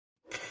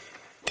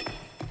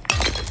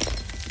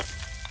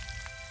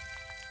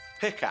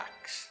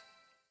Pickaxe.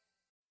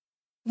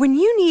 When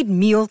you need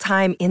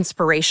mealtime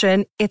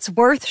inspiration, it's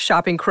worth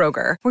shopping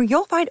Kroger, where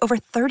you'll find over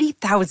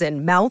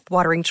 30,000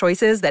 mouth-watering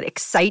choices that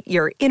excite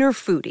your inner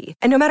foodie.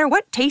 And no matter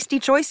what tasty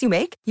choice you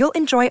make, you'll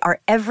enjoy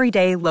our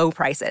everyday low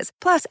prices,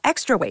 plus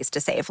extra ways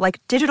to save,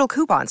 like digital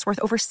coupons worth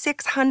over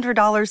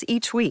 $600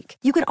 each week.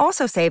 You can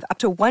also save up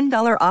to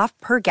 $1 off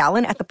per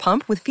gallon at the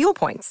pump with fuel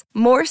points.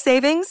 More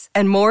savings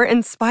and more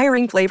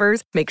inspiring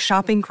flavors make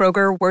shopping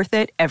Kroger worth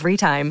it every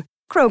time.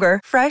 Kroger,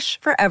 fresh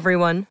for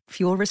everyone.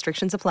 Fuel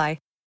restrictions apply.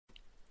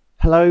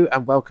 Hello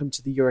and welcome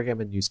to the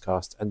Eurogamer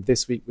Newscast, and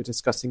this week we're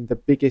discussing the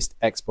biggest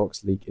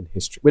Xbox leak in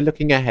history. We're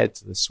looking ahead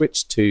to the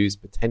Switch 2's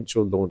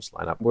potential launch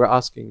lineup. We're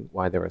asking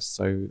why there are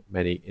so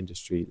many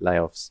industry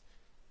layoffs,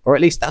 or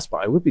at least that's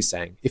what I would be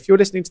saying. If you're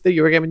listening to the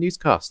Eurogamer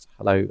Newscast,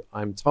 hello,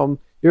 I'm Tom,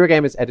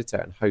 Eurogamer's editor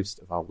and host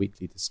of our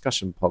weekly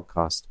discussion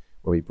podcast,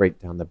 where we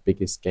break down the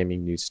biggest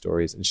gaming news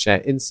stories and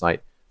share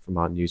insight from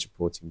our news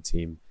reporting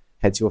team.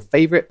 Head to your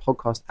favourite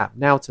podcast app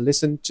now to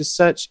listen. Just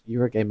search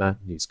Eurogamer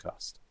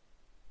Newscast.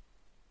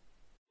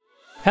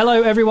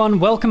 Hello everyone,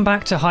 welcome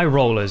back to High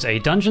Rollers, a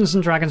Dungeons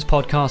 & Dragons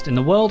podcast in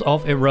the world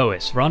of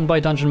Erois, run by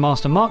Dungeon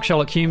Master Mark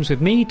Sherlock Humes,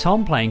 with me,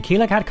 Tom, playing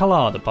Keelak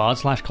Adkalar, the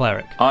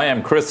Bard/Cleric. I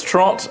am Chris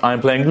Trott,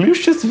 I'm playing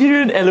Lucius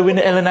Viren Elwin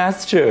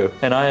Elenastro,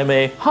 and I am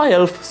a High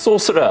Elf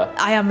Sorcerer.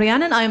 I am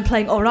Rhiannon, I am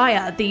playing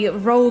Oriah, the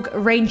Rogue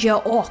Ranger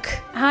Orc.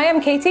 Hi, I'm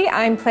Katie,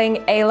 I'm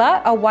playing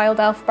Ayla, a Wild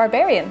Elf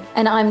Barbarian.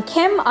 And I'm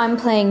Kim, I'm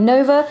playing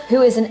Nova,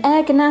 who is an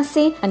Air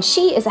Ganassi, and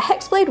she is a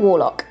Hexblade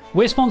Warlock.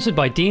 We're sponsored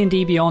by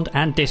D&D Beyond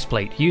and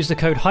Displate. Use the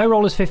code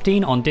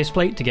HIGHROLLERS15 on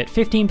Displate to get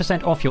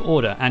 15% off your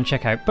order, and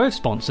check out both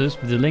sponsors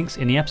with the links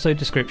in the episode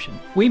description.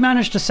 We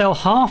managed to sell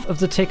half of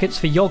the tickets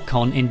for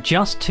YogCon in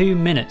just 2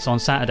 minutes on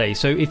Saturday,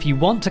 so if you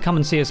want to come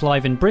and see us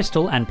live in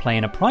Bristol and play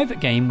in a private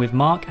game with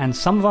Mark and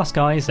some of us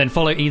guys, then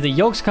follow either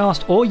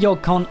Yogscast or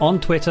YogCon on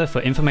Twitter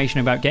for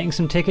information about getting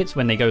some tickets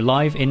when they go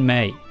live in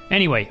May.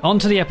 Anyway, on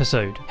to the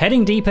episode.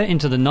 Heading deeper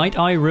into the Night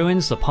Eye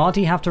ruins, the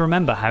party have to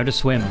remember how to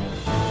swim.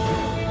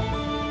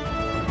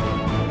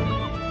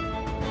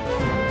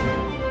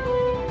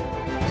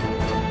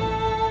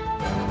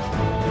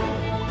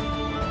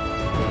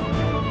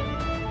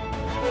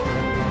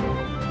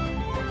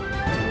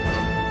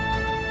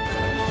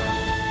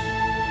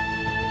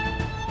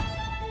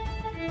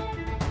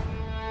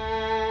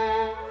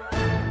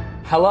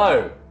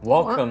 Hello,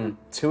 welcome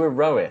to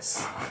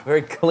Erois.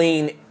 Very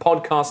clean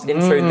podcast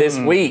intro this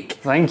week.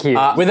 Thank you.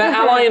 With our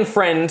ally and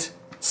friend,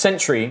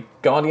 Sentry,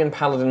 Guardian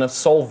Paladin of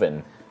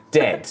Solvin,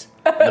 dead,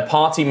 and the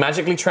party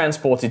magically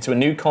transported to a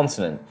new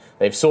continent,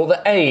 they've sought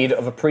the aid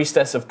of a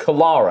priestess of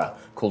Kalara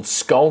called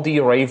Scaldi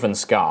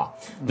Ravenscar.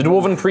 The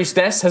Dwarven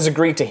priestess has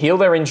agreed to heal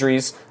their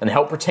injuries and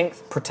help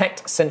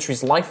protect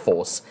Sentry's life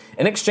force,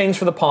 in exchange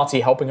for the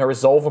party helping her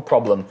resolve a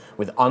problem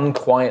with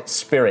unquiet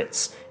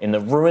spirits in the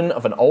ruin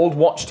of an old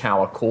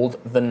watchtower called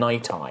the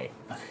Night Eye.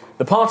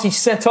 The party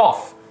set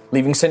off,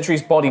 leaving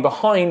Sentry's body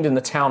behind in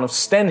the town of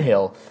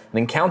Stenhill, and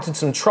encountered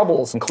some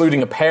troubles,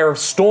 including a pair of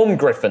storm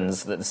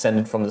griffins that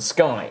descended from the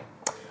sky.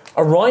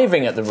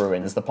 Arriving at the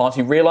ruins, the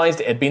party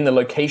realized it had been the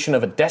location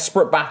of a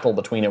desperate battle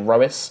between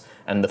Erois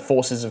and the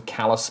forces of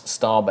Callus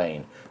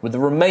Starbane, with the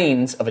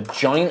remains of a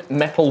giant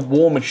metal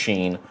war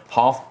machine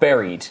half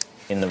buried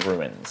in the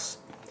ruins.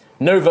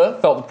 Nova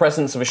felt the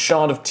presence of a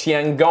shard of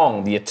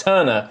Tiangong, the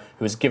Eterna,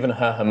 who has given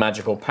her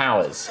magical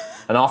powers.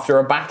 And after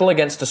a battle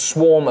against a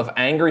swarm of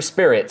angry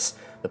spirits,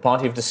 the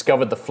party have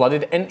discovered the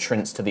flooded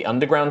entrance to the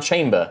underground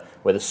chamber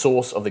where the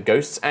source of the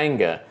ghost's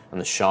anger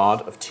and the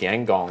shard of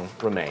Tiangong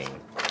remain.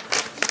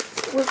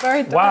 We're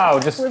very dull. Wow,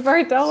 just We're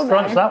very dull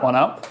scrunch now. that one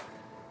up.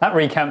 That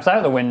recaps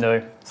out the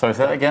window. Sorry,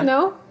 say that again?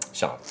 No?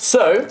 Shut up.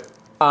 So,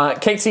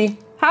 Katie,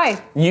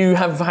 Hi. you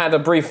have had a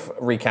brief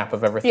recap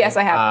of everything. Yes,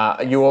 I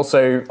have. You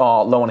also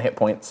are low on hit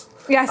points.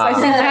 Yes, I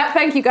see that.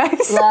 Thank you, guys.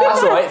 That's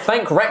all right.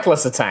 Thank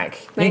Reckless Attack.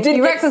 Thank you did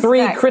you, get Reckless 3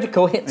 Attack.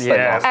 critical hits.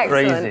 Yeah, that last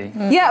crazy.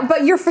 Yeah,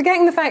 but you're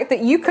forgetting the fact that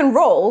you can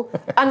roll,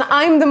 and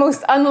I'm the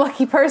most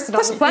unlucky person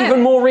on the planet.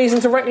 Even more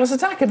reason to Reckless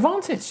Attack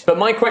advantage. But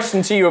my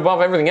question to you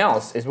above everything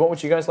else is, what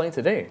would you guys like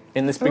to do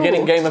in this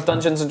beginning game of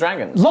Dungeons &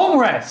 Dragons? Long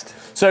rest!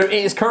 So it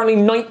is currently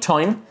night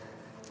time.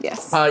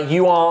 Yes.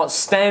 You are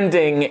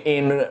standing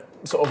in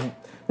sort of,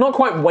 not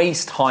quite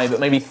waist high, but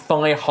maybe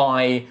thigh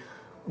high,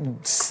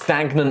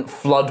 stagnant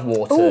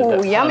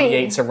floodwater that yummy.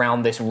 permeates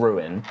around this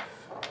ruin.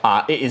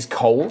 It is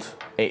cold,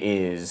 it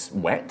is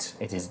wet,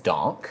 it is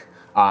dark.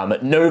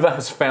 Nova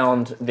has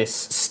found this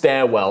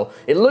stairwell.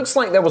 It looks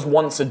like there was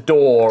once a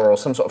door or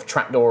some sort of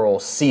trapdoor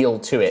or seal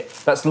to it.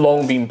 That's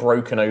long been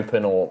broken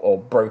open or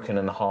broken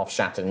and half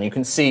shattered. And you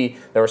can see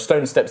there are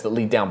stone steps that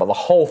lead down, but the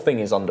whole thing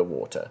is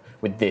underwater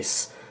with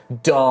this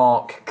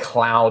dark,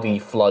 cloudy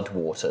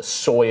floodwater.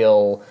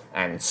 Soil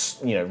and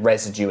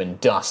residue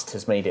and dust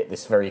has made it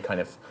this very kind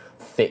of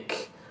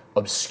thick,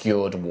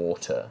 obscured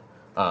water.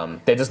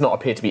 There does not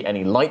appear to be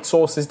any light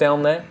sources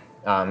down there.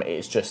 It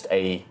is just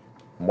a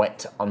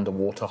wet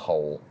underwater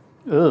hole.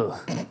 Ugh.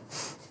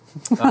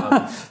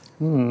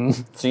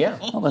 So yeah.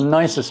 Not the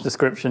nicest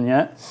description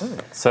yet. You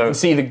can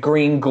see the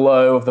green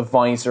glow of the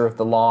visor of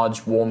the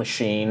large war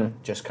machine,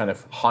 just kind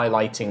of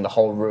highlighting the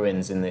whole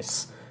ruins in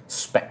this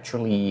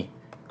spectrally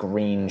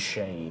green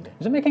shade.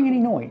 Is it making any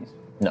noise?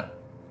 No.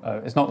 Oh,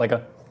 it's not like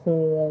a...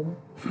 No.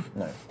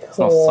 It's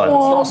not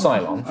silent. It's not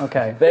a Cylon.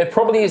 Okay. There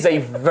probably is a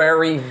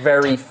very,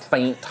 very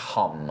faint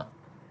hum.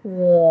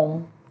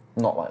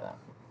 Not like that.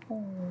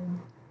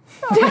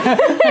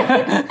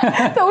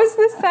 That was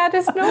the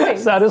saddest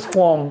noise. Saddest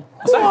form.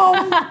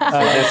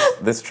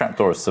 This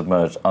trapdoor is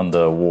submerged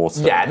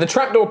underwater. Yeah, the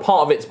trapdoor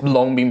part of it's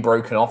long been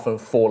broken off and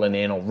fallen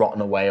in or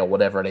rotten away or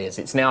whatever it is.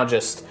 It's now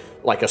just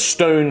like a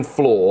stone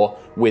floor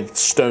with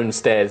stone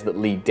stairs that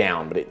lead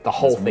down, but the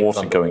whole There's thing's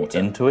water going underwater.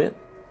 into it.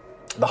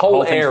 The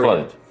whole thing's area,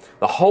 flooded.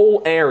 the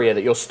whole area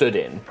that you're stood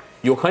in,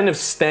 you're kind of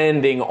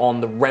standing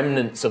on the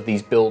remnants of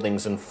these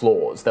buildings and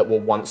floors that were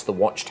once the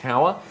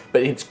watchtower,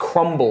 but it's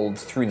crumbled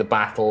through the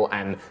battle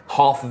and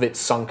half of it's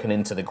sunken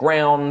into the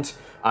ground,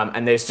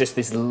 and there's just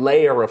this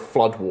layer of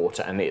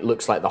floodwater, and it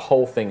looks like the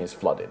whole thing is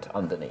flooded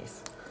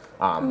underneath.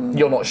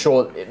 You're not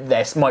sure,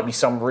 there might be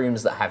some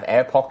rooms that have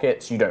air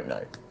pockets, you don't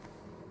know.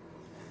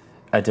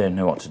 I don't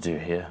know what to do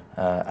here.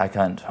 I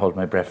can't hold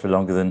my breath for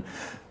longer than...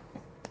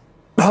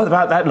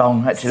 about that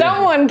long, actually.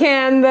 Someone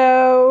can,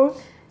 though.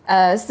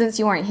 Since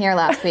you weren't here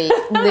last week,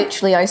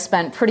 literally I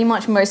spent pretty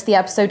much most of the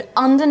episode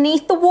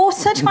underneath the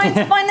water trying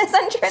to find this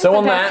entrance. So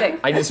on that,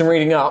 I did some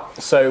reading up.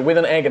 So with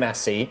an Air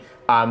Ganassi,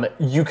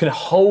 you can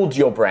hold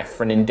your breath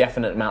for an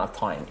indefinite amount of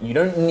time. You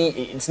don't need.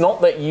 It's not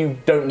that you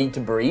don't need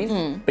to breathe,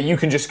 but you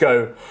can just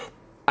go,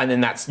 and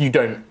then that's you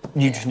don't.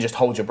 You can just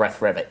hold your breath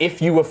forever.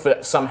 If you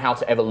were somehow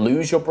to ever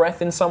lose your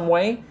breath in some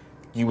way,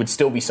 you would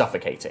still be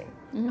suffocating.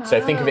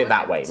 So think of it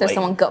that way. So if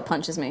someone gut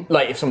punches me.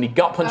 Like if somebody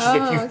gut punches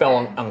you, if you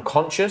fell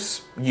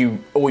unconscious,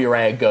 all your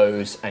air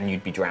goes and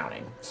you'd be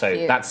drowning. So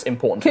Cute. that's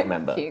important to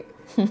remember. Cute.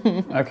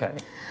 Okay.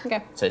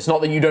 Okay. So it's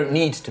not that you don't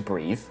need to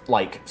breathe.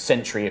 Like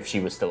Sentry, if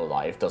she was still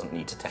alive, doesn't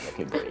need to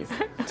technically breathe.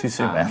 Too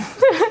soon, man.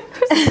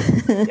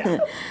 Yeah. You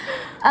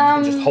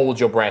can just hold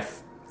your breath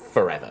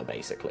forever,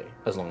 basically,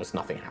 as long as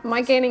nothing happens. Am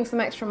I gaining some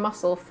extra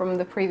muscle from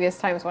the previous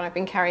times when I've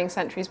been carrying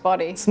Sentry's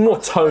body? It's more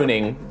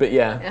toning, but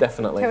yeah,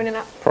 definitely. Toning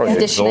up. Probably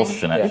Conditioning.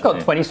 exhaustion, actually. You've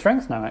got 20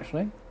 strength now,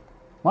 actually.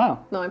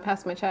 Wow. No, I'm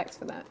past my checks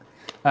for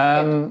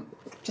that.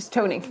 Just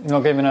toning. You're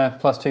not giving a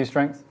 +2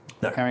 strength?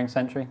 No. Carrying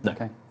Sentry? No.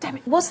 Okay.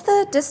 What's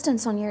the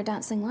distance on your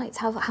dancing lights?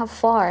 How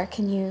far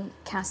can you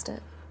cast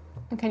it?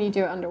 And can you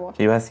do it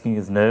underwater? Are you asking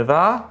as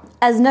Nova?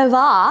 As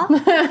Nova,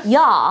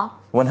 yeah.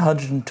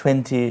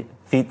 120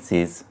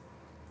 feetsies.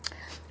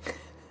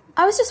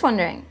 I was just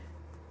wondering,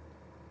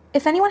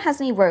 if anyone has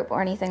any rope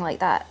or anything like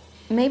that,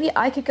 maybe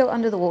I could go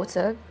under the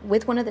water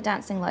with one of the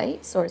dancing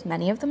lights, or as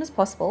many of them as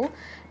possible,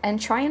 and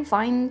try and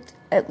find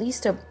at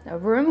least a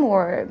room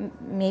or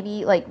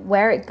maybe like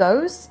where it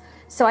goes,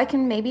 so I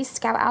can maybe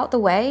scout out the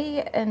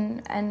way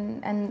and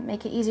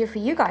make it easier for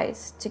you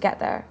guys to get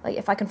there. Like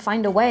if I can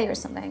find a way or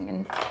something.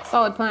 And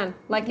Solid plan.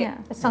 Like yeah,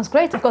 It sounds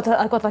great. I've got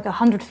like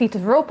 100 feet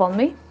of rope on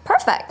me.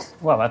 perfect.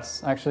 Well,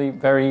 that's actually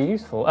very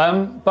useful.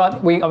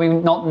 But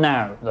not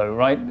now, though,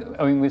 right?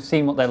 I mean, we've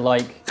seen what they're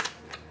like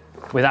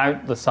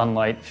without the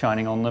sunlight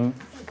shining on them.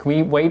 Can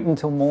we wait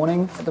until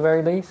morning at the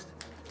very least?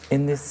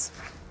 In this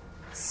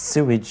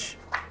sewage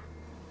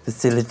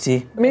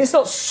facility. I mean, it's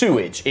not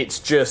sewage, it's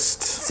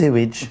just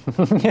Sewage.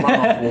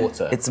 runoff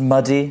water. It's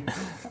muddy.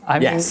 I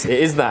mean, Yes, it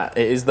is that.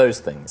 It is those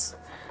things.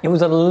 it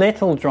was a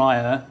little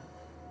drier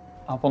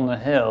up on the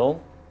hill.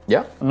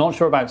 Yeah. I'm not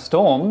sure about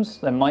storms.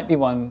 There might be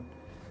one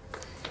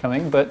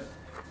coming, but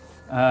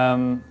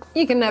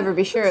you can never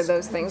be sure of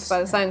those things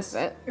by the sounds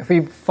of it. if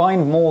we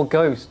find more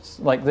ghosts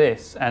like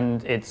this,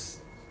 and it's,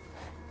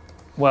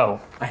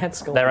 well, I had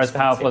skull. they're as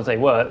powerful as they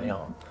were, They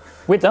are.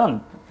 we're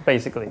done,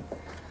 basically.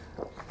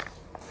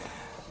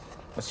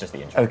 That's just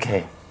the intro.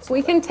 Okay. So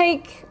we can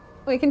take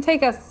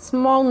a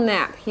small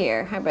nap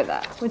here. How about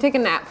that? We take a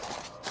nap,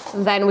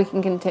 and then we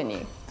can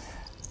continue.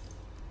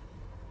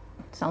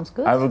 Sounds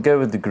good. I will go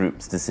with the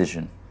group's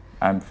decision.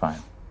 I'm fine.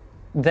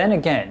 Then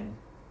again,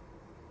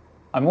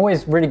 I'm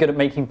always really good at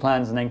making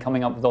plans and then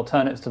coming up with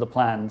alternatives to the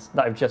plans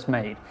that I've just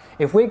made.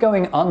 If we're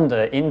going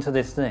under into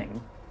this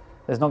thing,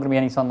 there's not going to be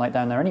any sunlight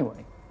down there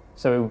anyway.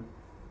 So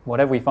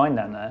whatever we find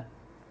down there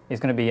is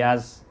going to be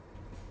as...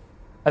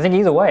 I think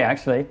either way,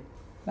 actually.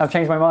 I've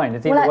changed my mind.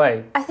 It's either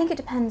way. I think it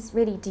depends,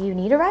 really. Do you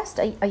need a rest?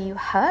 Are you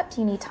hurt?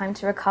 Do you need time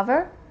to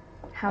recover?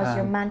 How's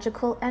your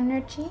magical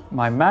energy?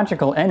 My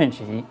magical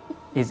energy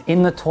is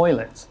in the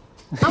toilet.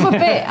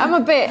 I'm a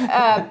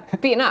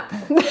bit beaten up.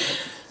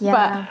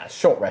 Yeah. A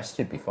short rest,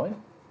 you'd be fine.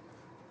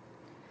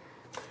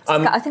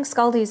 I think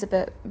Scaldy's a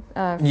bit,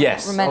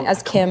 Yes.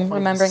 as Kim,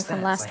 remembering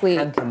from last week.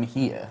 I had them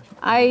here.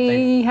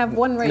 I have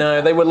one right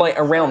No, they were like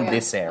around yeah.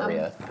 this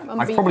area. I'm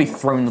I've beaten. probably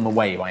thrown them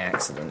away by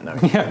accident. No,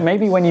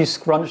 Maybe when you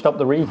scrunched up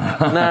the recap.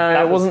 no,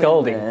 That it was wasn't.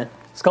 Scaldy. there.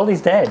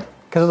 Scaldy's dead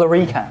because of the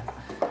recap.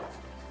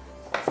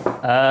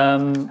 I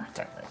don't know.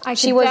 I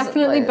She could was-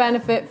 definitely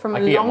benefit from I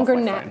a could get them off longer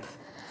my nap. phone.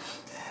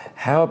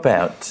 How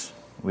about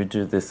we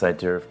do this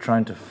idea of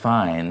trying to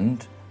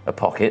find a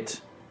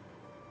pocket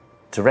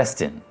to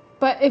rest in.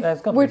 But if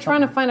There's gotta we're be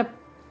trying to find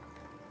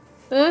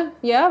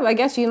yeah, I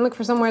guess you can look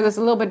for somewhere that's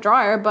a little bit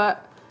drier,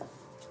 but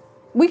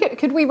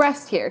could we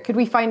rest here? Could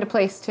we find a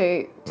place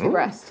to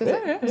rest? Is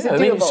it I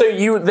mean, doable?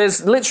 so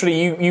there's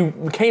literally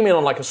you came in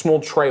on like a small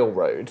trail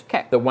road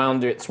 'Kay. that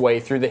wound its way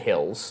through the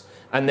hills,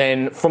 and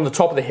then from the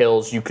top of the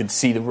hills you could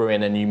see the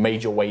ruin, and you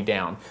made your way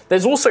down.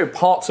 There's also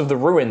parts of the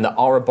ruin that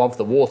are above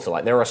the water,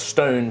 like there are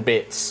stone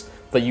bits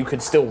that you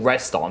could still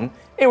rest on.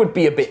 It would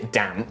be a bit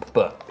damp,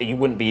 but you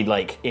wouldn't be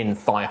like in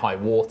thigh-high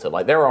water.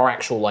 Like there are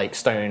actual like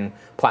stone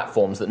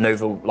platforms that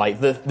Nova, like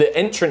the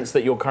entrance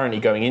that you're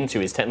currently going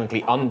into is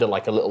technically under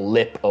like a little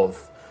lip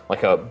of like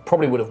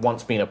probably would have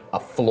once been a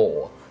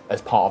floor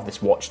as part of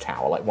this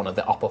watchtower, like one of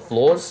the upper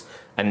floors,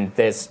 and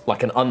there's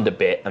like an under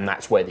bit, and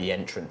that's where the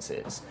entrance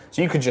is.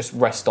 So you could just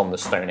rest on the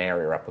stone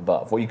area up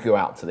above, or you could go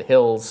out to the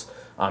hills.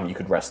 You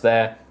could rest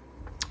there.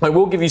 I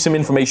will give you some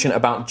information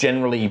about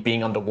generally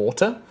being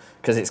underwater,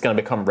 because it's going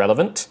to become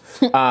relevant.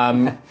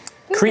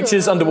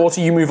 Creatures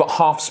underwater, you move at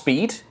half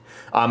speed.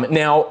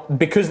 Now,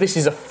 because this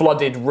is a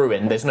flooded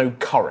ruin, there's no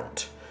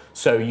current.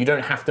 So you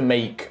don't have to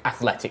make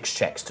athletics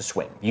checks to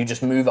swim. You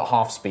just move at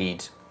half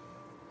speed.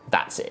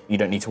 That's it. You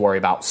don't need to worry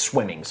about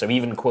swimming. So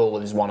even Quill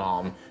with his one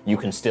arm, you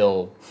can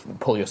still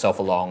pull yourself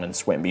along and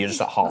swim, but you're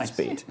just at half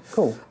speed.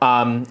 Cool.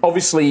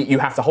 Obviously, you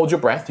have to hold your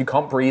breath. You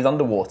can't breathe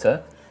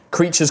underwater.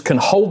 Creatures can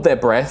hold their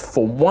breath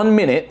for 1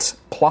 minute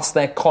plus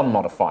their con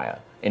modifier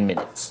in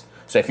minutes.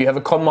 So if you have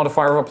a con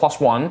modifier of a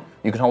 +1,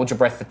 you can hold your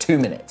breath for 2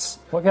 minutes.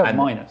 What if you have And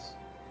minus?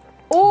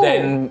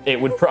 Then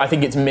it would. I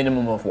think it's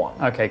minimum of 1.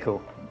 Okay,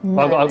 cool.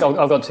 Well,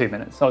 I've got 2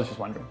 minutes. I was just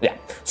wondering. Yeah.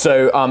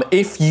 So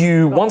if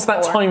you once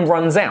that time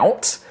runs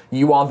out,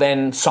 you are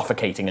then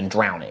suffocating and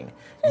drowning.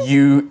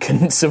 You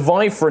can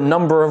survive for a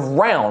number of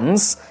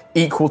rounds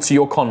equal to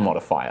your con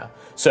modifier.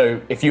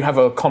 So if you have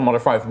a con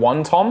modifier of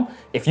 1, Tom,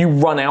 if you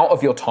run out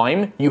of your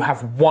time, you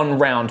have 1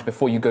 round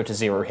before you go to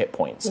 0 hit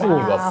points, and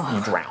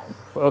you drown.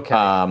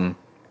 Okay.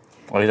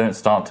 Well, you don't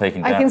start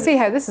taking damage. I can see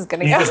how this is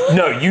going to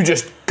go. You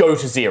just go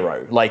to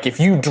 0. Like, if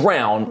you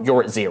drown,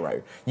 you're at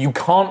 0. You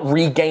can't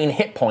regain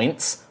hit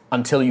points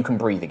until you can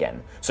breathe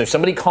again. So if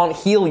somebody can't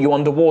heal you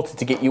underwater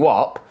to get you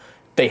up,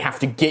 they have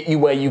to get you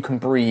where you can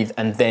breathe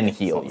and then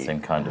heal you. Same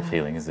kind of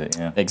healing, is it?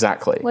 Yeah.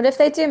 Exactly. What if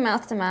they do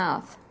mouth to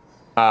mouth?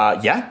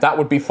 Yeah, that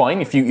would be fine.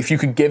 If you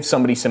could give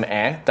somebody some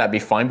air, that'd be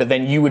fine. But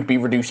then you would be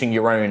reducing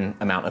your own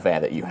amount of air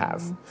that you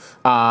have.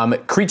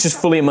 Creatures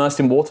fully immersed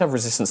in water have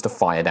resistance to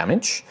fire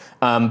damage,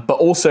 but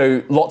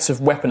also lots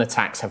of weapon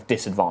attacks have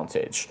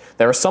disadvantage.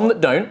 There are some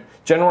that don't.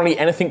 Generally,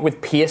 anything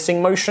with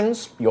piercing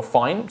motions, you're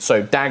fine.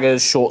 So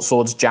daggers, short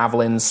swords,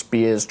 javelins,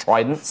 spears,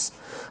 tridents.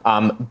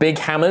 Big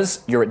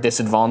hammers, you're at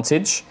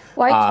disadvantage.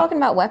 Why are you talking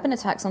about weapon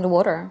attacks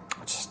underwater?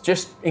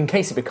 Just in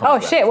case it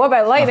becomes. Oh shit! What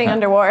about lightning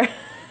underwater?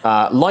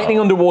 Lightning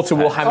underwater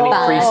will have an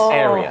increased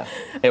area.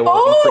 It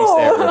will increase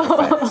the area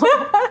of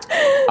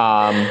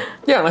effect.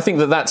 Yeah, and I think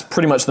that's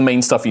pretty much the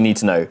main stuff you need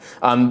to know.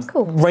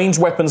 Ranged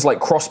weapons like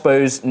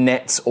crossbows,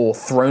 nets, or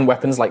thrown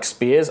weapons like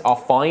spears are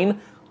fine.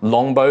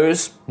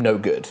 Longbows, no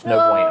good. No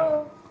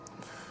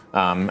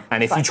bueno.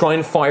 And if you try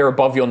and fire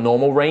above your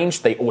normal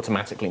range, they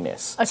automatically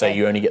miss. So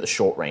you only get the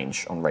short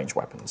range on ranged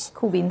weapons.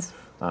 Cool beans.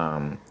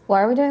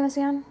 Why are we doing this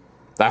again?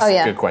 That's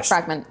a good question.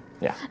 Fragment.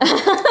 Yeah.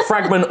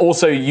 Fragment,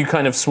 also, you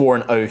kind of swore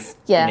an oath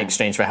Yeah. in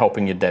exchange for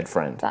helping your dead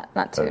friend.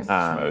 That too.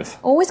 Oath.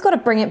 Always got to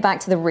bring it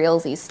back to the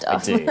realsy I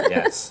stuff. do,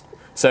 yes.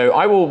 So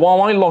I will,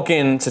 while I log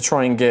in to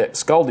try and get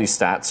Scaldy's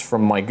stats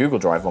from my Google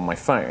Drive on my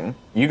phone,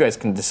 you guys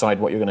can decide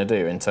what you're going to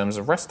do in terms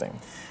of resting.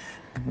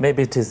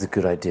 Maybe it is a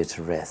good idea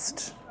to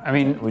rest. I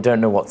mean, We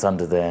don't know what's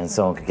under there, and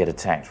someone could get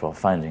attacked while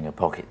finding a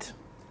pocket.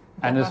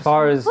 and as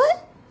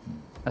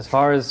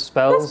far as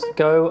spells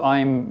go,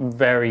 I'm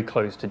very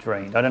close to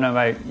drained. I don't know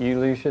about you,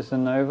 Lucius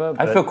and Nova.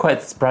 But I feel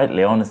quite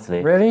sprightly,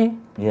 honestly. really.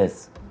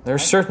 Yes.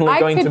 There's certainly I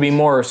going to could- be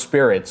more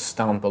spirits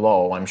down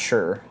below, I'm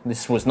sure.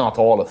 This was not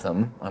all of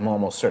them. I'm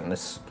almost certain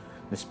this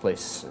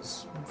place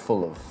is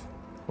full of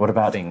What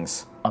about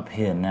things. up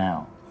here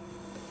now?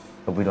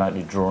 Are we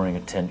likely drawing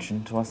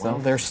attention to Well,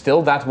 ourselves? there's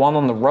still that one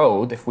on the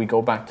road, if we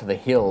go back to the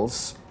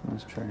hills.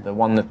 That's true. The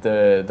one that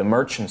the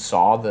merchant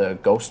saw, the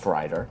Ghost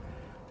Rider.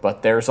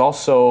 But there's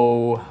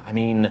also, I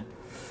mean,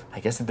 I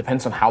guess it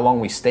depends on how long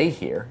we stay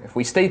here. If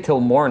we stay till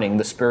morning,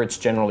 the spirits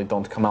generally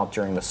don't come out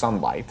during the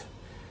sunlight.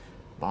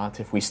 But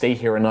if we stay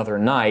here another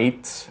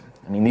night,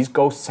 I mean, these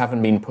ghosts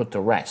haven't been put to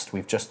rest.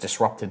 We've just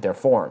disrupted their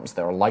forms.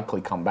 They'll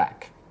likely come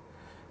back.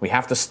 We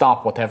have to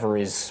stop whatever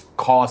is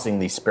causing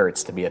these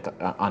spirits to be at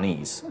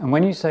unease. And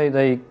when you say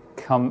they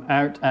come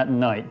out at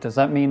night, does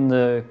that mean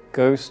the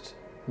ghost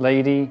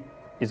lady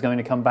is going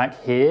to come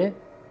back here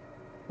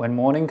when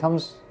morning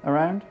comes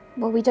around?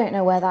 Well, we don't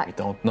know where We that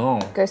don't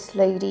know. ghost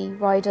lady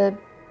rider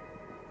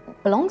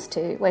belongs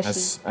to. Where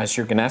As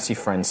your Ganassi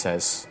friend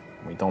says,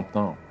 we don't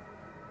know.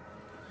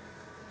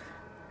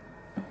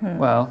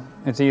 Well,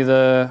 it's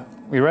either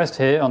we rest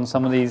here on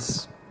some of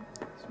these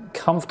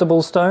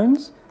comfortable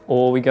stones,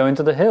 or we go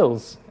into the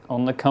hills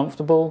on the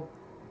comfortable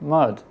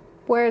mud.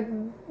 Where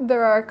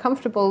there are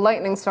comfortable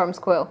lightning storms,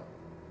 Quill.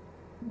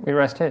 We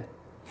rest here,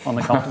 on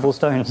the comfortable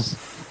stones.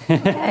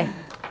 Okay.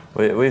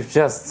 We've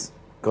just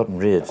gotten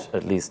rid,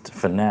 at least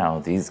for now,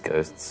 these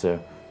ghosts, so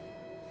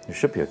you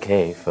should be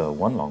okay for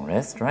one long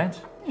rest, right?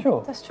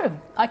 Sure. That's true.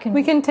 I can.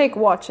 We can take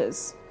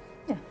watches.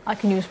 Yeah, I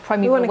can use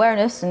primeval wanna-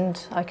 awareness, and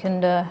I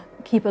can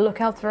keep a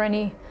lookout for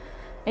any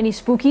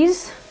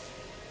spookies.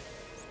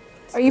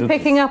 Are you Spooky.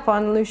 picking up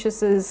on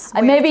Lucius's?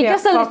 Maybe way of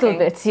just a little talking?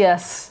 bit.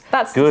 Yes.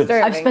 That's Good.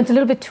 disturbing. I've spent a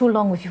little bit too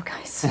long with you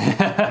guys,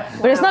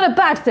 but it's not a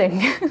bad thing.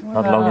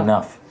 Not long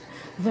enough.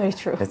 Very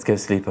true. Let's go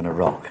sleep on a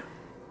rock.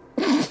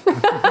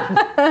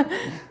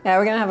 Yeah,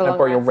 we're gonna have a Can I long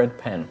borrow your rest. red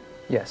pen?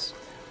 Yes.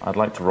 I'd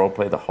like to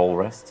roleplay the whole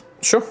rest.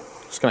 Sure.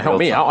 It's going to help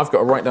Real me time. out. I've got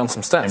to write down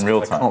some stats. In real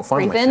because I time. can't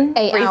find Breathe my in,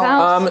 Eight breathe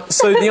hours. out.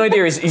 So the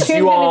idea is Tune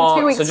you in are.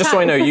 2 weeks' So just so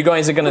I time. know, you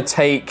guys are going to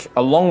take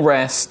a long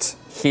rest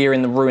here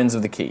in the ruins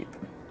of the keep.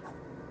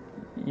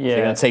 You're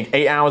Yeah. going to take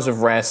 8 hours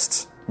of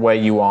rest where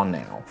you are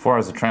now. 4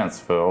 hours of trance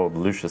for old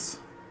Lucius.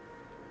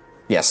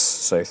 Yes.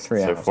 So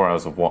 3 So hours. 4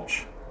 hours of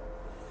watch.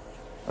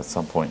 At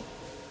some point.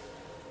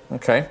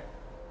 Okay.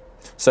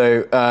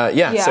 So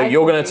Yeah, so I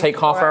you're can going do to take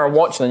 4 half hour hours.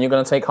 watch, and then you're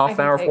going to take half I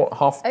can hour of take-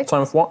 half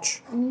time of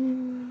watch.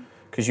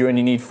 Because you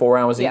only need 4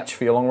 hours Yep. each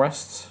for your long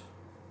rests.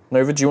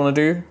 Nova, do you want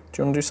to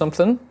do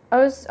something?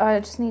 I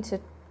just need to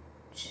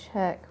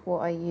check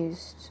what I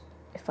used,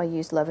 if I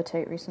used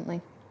levitate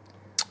recently.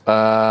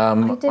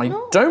 I did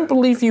not. don't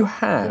believe you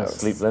have.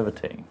 Sleep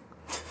levitating.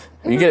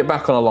 You get it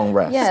back on a long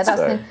rest. Yeah,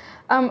 that's so.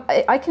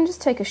 the. I can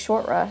just take a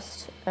short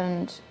rest,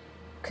 and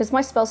because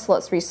my spell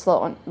slots reset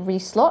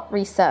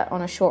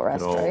on a short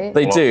rest, Good old- right?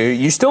 They What? do.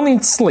 You still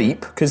need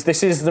sleep because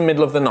this is the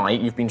middle of the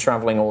night. You've been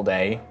traveling all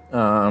day.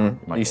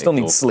 You still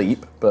need exhausted.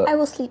 sleep, but I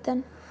will sleep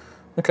then.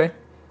 okay.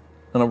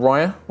 And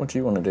Araya, what do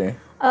you want to do?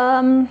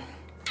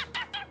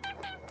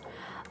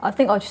 I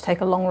think I'll just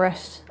take a long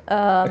rest.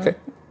 Okay.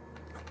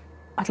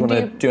 I Do you can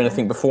want to do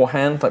anything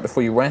beforehand, like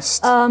before you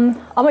rest? I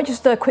might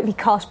just quickly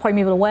cast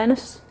primeval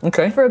awareness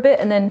okay. for a bit,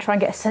 and then try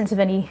and get a sense of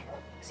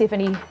see if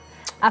any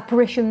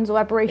apparitions or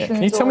aberrations.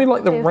 Can you tell or me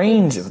like the weird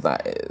range things. of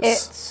that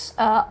is?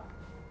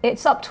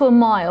 It's up to a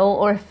mile,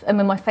 or if I'm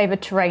in my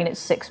favoured terrain,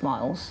 it's 6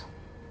 miles.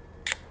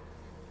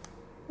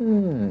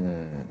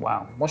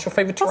 Wow. What's your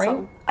favourite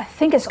terrain? I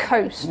think it's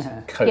coast.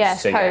 Coast. Yeah,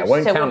 it's so yeah, it coast,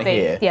 won't so it count would be-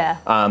 here. yeah.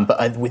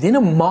 But within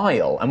a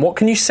mile, and what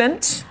can you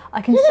sense?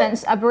 I can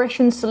sense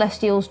aberrations,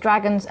 celestials,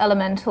 dragons,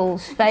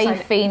 elementals, fae,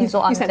 fiends,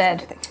 or You sense undead.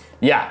 everything.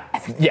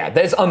 Yeah.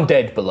 There's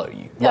undead below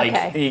you. Like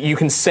Okay. you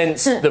can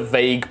sense the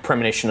vague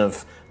premonition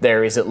of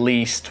there is at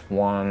least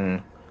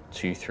 1,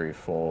 2, 3,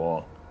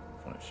 4,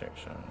 5,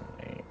 6, 7,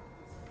 8, 9.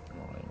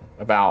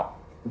 About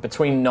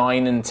between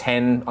 9 and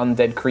 10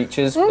 undead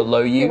creatures below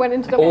you, you went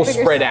into double all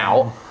figures. spread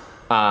out.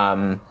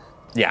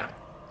 Yeah,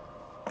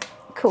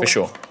 Cool. for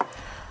sure.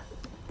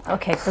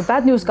 Okay, so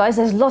bad news, guys.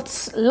 There's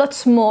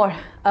lots more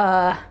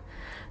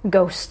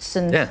ghosts,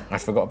 and Yeah, I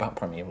forgot about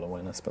primeval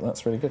awareness, but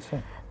that's really good. Yeah.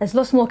 there's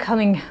lots more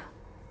coming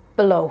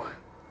below.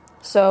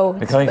 So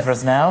They're coming for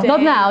us now?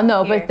 not now,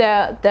 no, Here.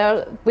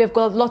 but we've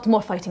got a lot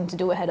more fighting to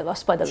do ahead of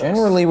us by the looks.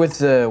 Generally,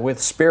 with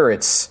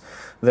spirits,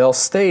 they'll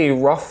stay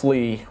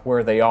roughly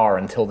where they are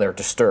until they're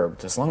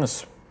disturbed. As long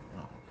as,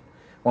 well,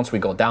 once we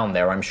go down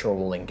there, I'm sure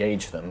we'll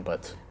engage them.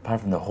 But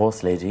Apart from the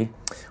horse lady,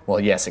 well,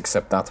 yes,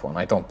 except that one.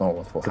 I don't know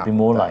what will could happen. be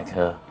more like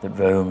her that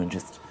roam and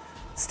just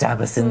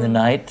stab us in the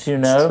night, you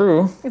know?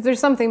 True. If there's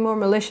something more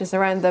malicious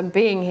around them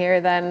being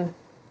here, then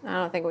I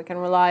don't think we can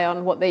rely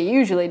on what they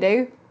usually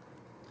do.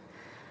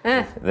 They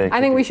I could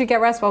think we be- should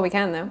get rest while we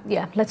can, though.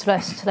 Yeah, let's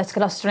rest. Let's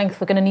get our strength.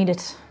 We're going to need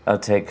it. I'll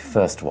take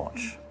first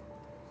watch.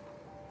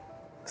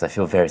 Because I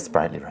feel very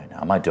sprightly right now.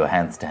 I might do a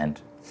handstand.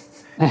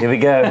 Here we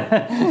go.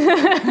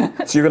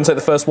 So you're going to take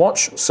the first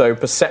watch. So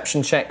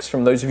perception checks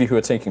from those of you who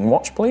are taking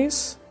watch,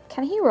 please.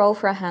 Can he roll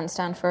for a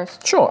handstand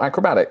first? Sure,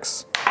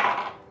 acrobatics.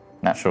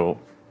 Natural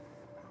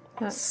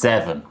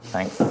 7.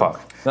 Thank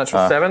fuck.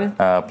 Natural 7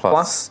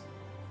 plus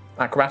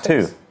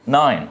acrobatics. 2.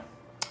 9.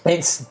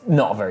 It's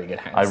not a very good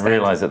handstand. I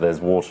realise that there's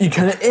water. You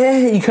kind of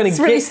really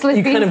get, slippy.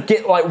 you kind of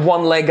get like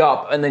one leg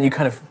up, and then you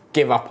kind of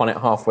give up on it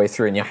halfway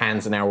through, and your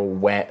hands are now all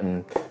wet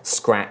and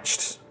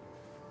scratched.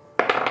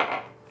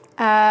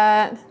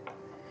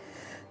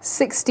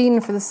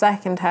 16 for the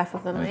second half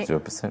of the Let's night. do a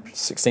perception.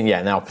 16.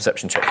 Yeah, now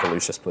perception check for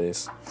Lucius,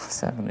 please.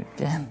 7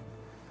 again.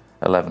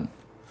 11.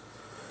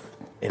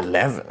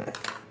 11.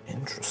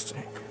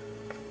 Interesting.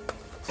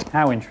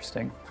 How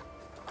interesting.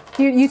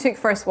 You took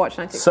first watch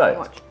and I took So- second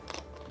watch.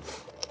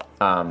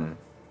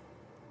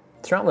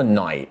 Throughout the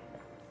night,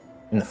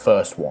 in the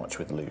first watch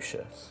with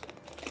Lucius,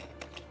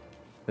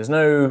 there's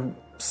no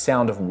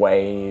sound of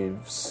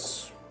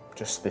waves,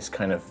 just this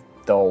kind of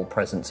dull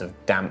presence of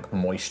damp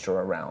moisture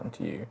around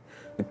you.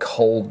 The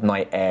cold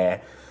night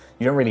air.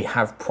 You don't really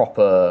have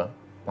proper,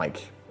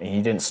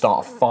 you didn't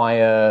start a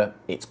fire,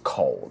 it's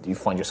cold. You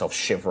find yourself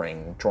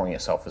shivering, drawing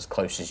yourself as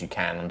close as you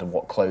can under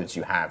what clothes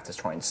you have to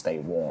try and stay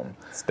warm.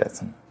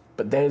 Stetson.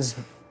 But there's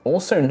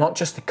also not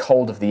just the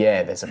cold of the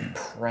air, there's a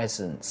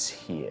presence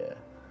here.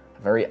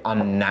 A very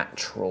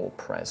unnatural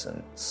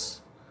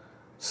presence.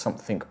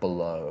 Something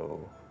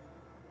below.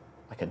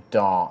 Like a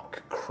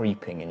dark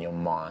creeping in your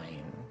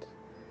mind.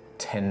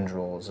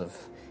 tendrils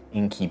of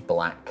inky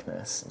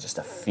blackness, and just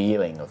a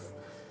feeling of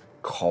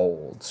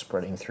cold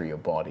spreading through your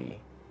body.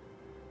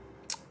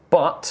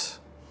 But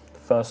the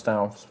first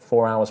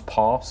 4 hours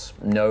pass,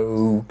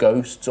 no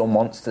ghosts or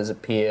monsters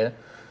appear.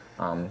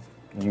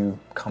 You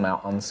come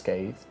out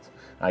unscathed.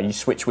 You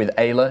switch with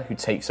Ayla, who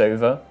takes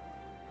over.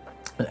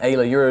 And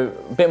Ayla, you're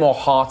a bit more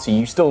hearty.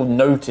 You still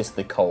notice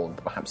the cold,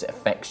 but perhaps it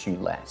affects you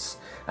less.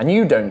 And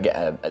you don't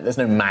get there's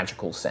no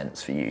magical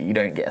sense for you. You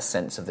don't get a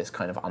sense of this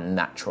kind of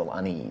unnatural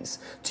unease.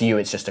 To you,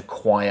 it's just a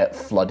quiet,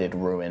 flooded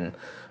ruin.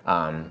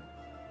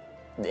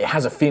 It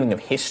has a feeling of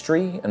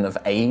history and of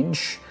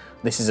age.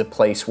 This is a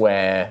place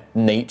where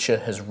nature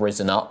has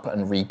risen up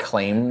and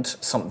reclaimed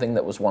something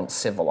that was once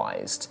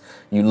civilized.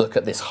 You look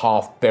at this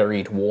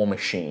half-buried war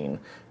machine,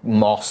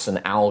 moss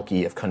and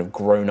algae have kind of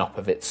grown up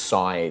of its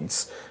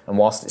sides, and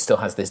whilst it still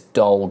has this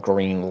dull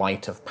green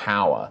light of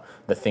power,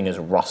 the thing has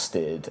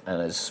rusted and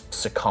has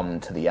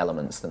succumbed to the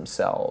elements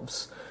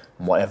themselves.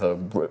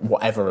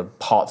 Whatever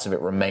parts of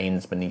it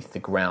remains beneath the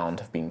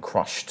ground have been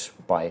crushed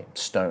by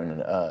stone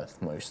and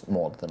earth,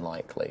 more than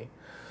likely.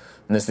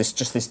 And there's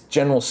this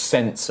general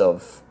sense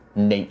of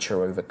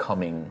nature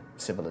overcoming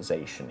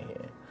civilization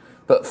here.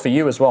 But for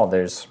you as well,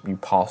 you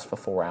pass for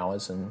 4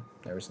 hours and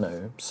there is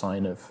no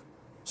sign of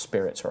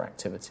spirits or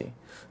activity.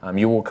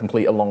 You will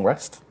complete a long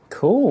rest.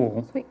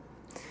 Cool. Sweet.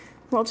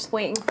 We're all just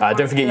waiting.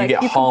 Don't forget you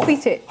get half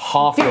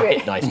Do your it.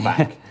 hit dice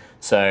back.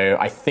 So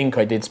I think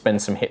I did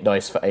spend some hit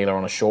dice for Ayla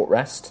on a short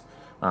rest.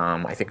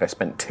 I think I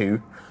spent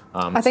 2.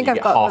 I think so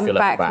I've got them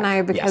back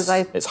now because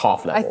yes, it's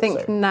half level. I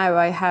think so. now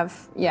I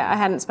have. Yeah, I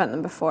hadn't spent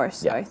them before,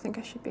 so I think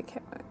I should be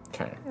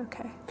okay.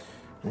 Okay.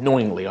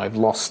 Annoyingly, I've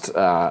lost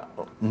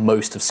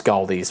most of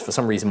Scaldi's. For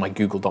some reason, my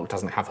Google Doc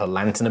doesn't have her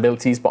lantern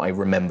abilities, but I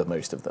remember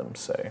most of them,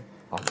 so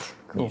I'll just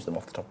use them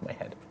off the top of my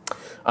head.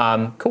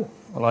 Cool.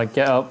 Well, I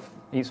get up,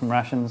 eat some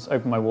rations,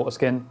 open my water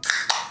skin.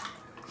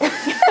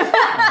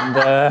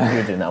 And, you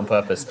were doing that on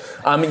purpose.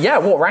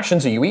 What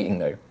rations are you eating,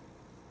 though?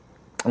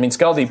 I mean,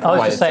 Scaldi provided I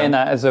was just saying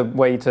that as a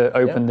way to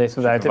open this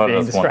without it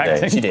being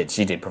distracting.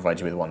 She did provide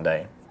you with 1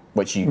 day,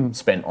 which you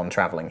spent on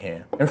travelling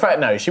here. In fact,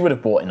 no, she would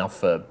have bought enough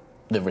for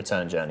the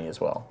return journey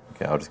as well.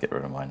 Okay, I'll just get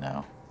rid of mine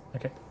now.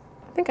 Okay.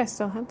 I think I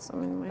still had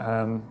some in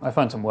my. I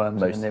found some worms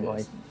Most in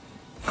of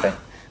there. it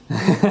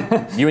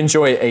Okay. You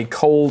enjoy a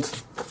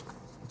cold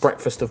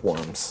breakfast of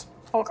worms.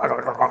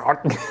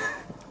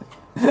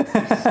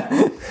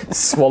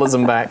 Swallows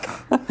them back.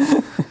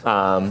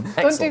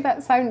 Don't do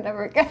that sound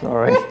ever again.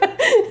 Sorry.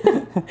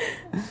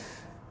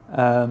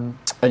 And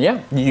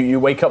you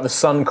wake up, the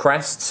sun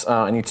crests.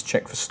 I need to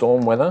check for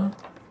storm weather.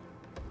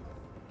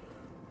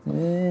 Give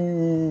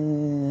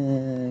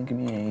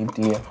me a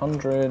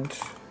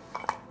D100.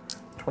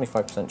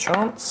 25%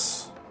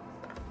 chance.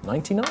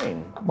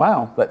 99.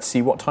 Wow. Let's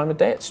see what time of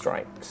day it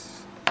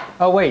strikes.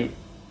 Oh, wait.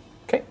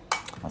 Okay.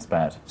 That's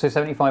bad. So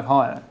 75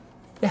 higher?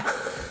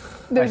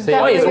 There's see.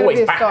 definitely It's gonna always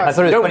be a back. start. I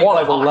thought it You was don't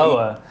want 25 or high.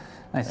 lower.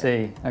 I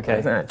see.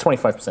 Okay.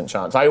 25%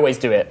 chance. I always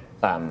do it,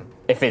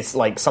 if it's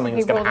like something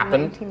that's He going to rolled a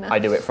happen, 99. I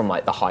do it from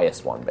like the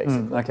highest one,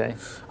 basically. Okay.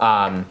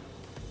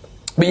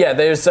 But yeah,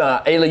 there's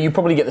Ayla. You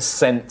probably get the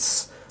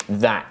sense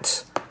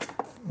that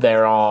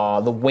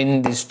the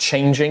wind is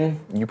changing.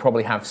 You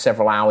probably have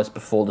several hours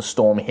before the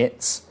storm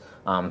hits,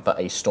 but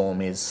a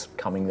storm is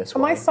coming this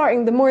Am way. I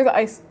starting? The more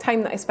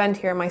time that I spend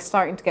here, am I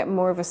starting to get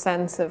more of a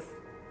sense of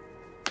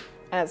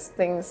as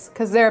things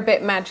because they're a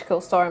bit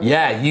magical storms?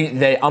 Yeah,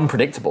 they're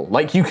unpredictable.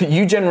 Like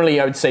you generally,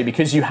 I would say,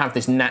 because you have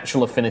this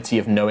natural affinity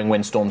of knowing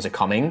when storms are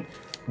coming,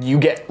 you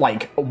get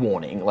like a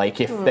warning.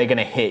 Like if they're going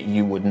to hit,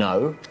 you would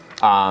know.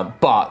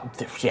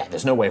 But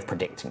there's no way of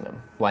predicting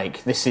them.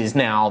 Like this is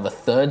now the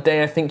 3rd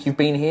day I think you've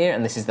been here,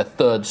 and this is the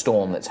 3rd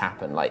storm that's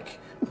happened. Like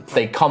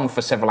they come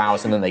for several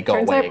hours and then they go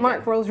Turns away out again.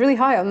 Mark rolls really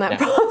high on that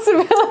Yeah.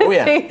 possibility. Oh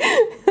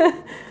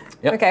yeah.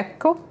 Yep. Okay,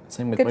 cool.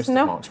 Same with Good most to of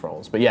know. Mark's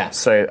rolls. But yeah,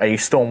 so a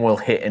storm will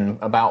hit in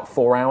about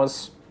 4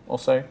 hours or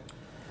so.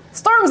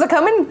 Storms are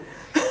coming.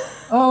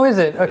 Oh, is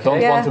it? Okay. Don't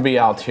Yeah. want to be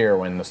out here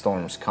when the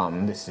storms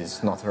come. This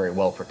is not very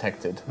well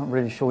protected. Not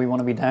really sure we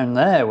want to be down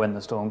there when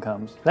the storm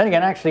comes. Then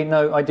again, actually,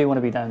 no, I do want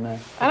to be down there.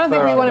 I don't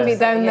think we want to be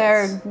down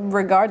Yes. there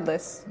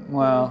regardless.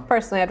 Well,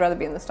 Personally, I'd rather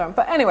be in the storm.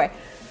 But anyway,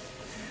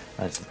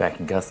 I was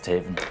back in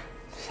Gusthaven.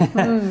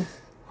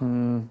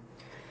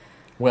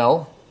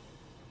 Well,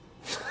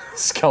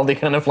 Scaldi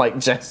kind of like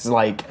just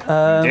like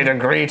did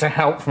agree to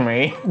help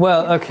me.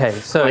 well, okay.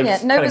 So Yeah,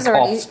 Nova's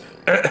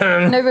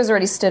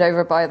already stood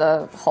over by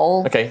the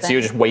hole. Okay, so thing.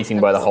 you're just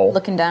waiting by the hole.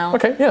 Looking down.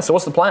 Okay, yeah, so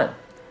what's the plan?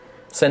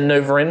 Send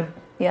Nova in?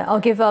 Yeah, I'll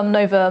give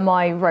Nova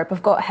my rope.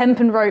 I've got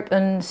hempen rope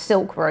and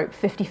silk rope,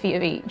 50 feet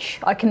of each.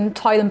 I can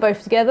tie them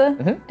both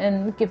together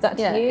and give that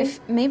to Yeah, you.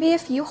 maybe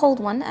if you hold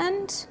one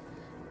end.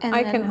 And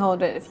I then- can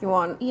hold it if you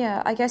want.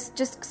 Yeah, I guess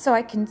just so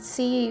I can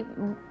see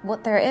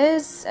what there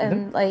is,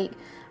 and like,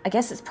 I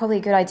guess it's probably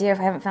a good idea if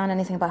I haven't found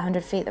anything about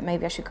 100 feet that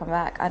maybe I should come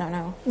back. I don't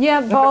know.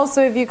 Yeah, but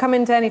also if you come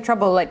into any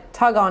trouble, like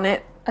tug on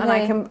it, and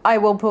Okay. I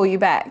will pull you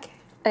back.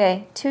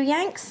 Okay, 2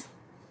 yanks?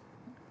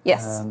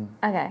 Yes,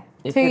 Okay.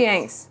 If 2 it's-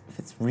 yanks. If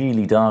it's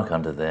really dark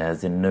under there,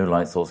 as in no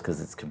light source because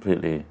it's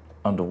completely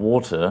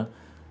underwater.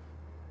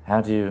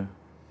 How do you...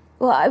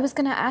 Well, I was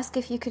going to ask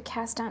if you could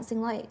cast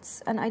dancing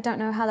lights, and I don't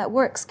know how that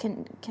works.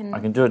 I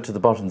can do it to the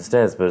bottom of the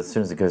stairs, but as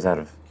soon as it goes out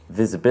of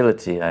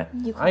visibility,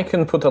 I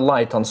can put a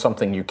light on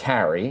something you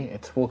carry.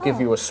 It will give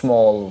you a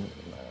small,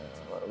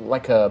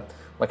 like a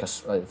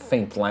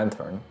faint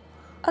lantern.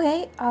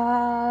 Okay,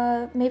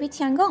 maybe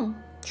Tiangong.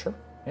 Sure.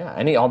 Yeah,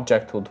 any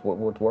object would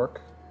work.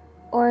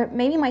 Or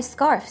maybe my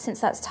scarf, since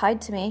that's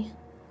tied to me.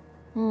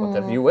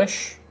 Whatever you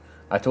wish.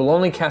 It will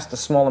only cast a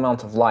small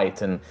amount of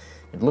light, and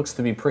it looks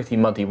to be pretty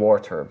muddy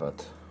water,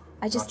 but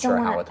I just not sure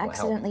don't how want it to will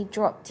accidentally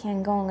drop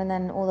Tiangong and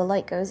then all the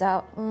light goes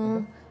out.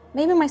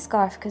 Maybe my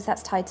scarf, because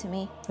that's tied to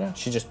me. Yeah,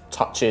 she just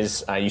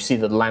touches, you see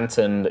the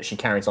lantern that she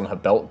carries on her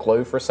belt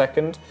glow for a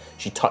second.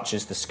 She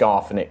touches the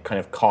scarf and it kind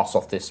of casts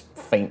off this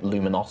faint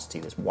luminosity,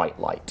 this white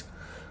light.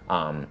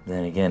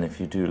 Then again, if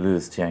you do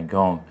lose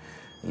Tiangong,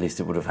 at least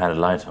it would have had a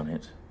light on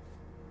it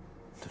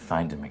to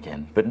find him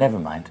again. But never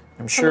mind.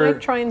 I'm sure... Can I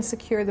try and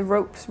secure the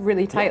ropes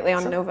really tightly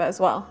on Nova as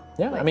well?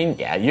 Yeah, I mean,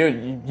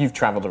 you've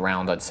travelled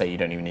around. I'd say you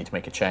don't even need to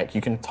make a check.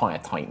 You can tie a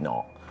tight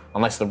knot.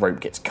 Unless the rope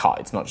gets cut,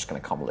 it's not just going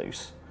to come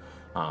loose.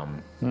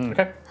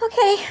 Okay.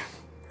 Okay,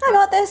 I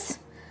got this.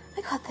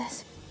 You got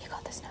this,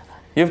 Nova.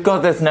 You've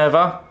got this,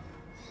 Nova.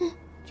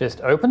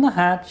 Just open the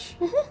hatch,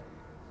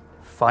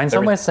 find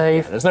somewhere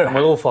safe, there's no and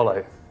we'll all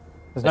follow.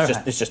 There's no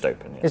hatch. It's just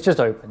open. Yeah. It's just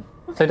open.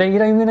 So you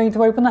don't even need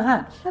to open the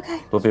hatch.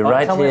 Okay. We'll be Find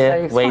right somewhere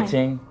here, safe.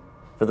 waiting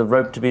for the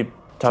rope to be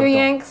tugged Two on.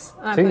 yanks.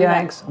 and I Two put it back.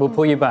 yanks, we'll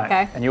pull you back,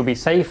 Okay. and you'll be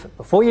safe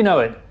before you know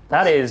it.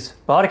 That is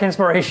Bardic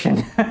Inspiration.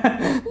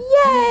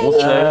 Yay!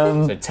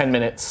 Also, So 10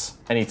 minutes,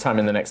 any time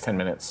in the next 10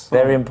 minutes.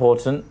 very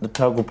important, the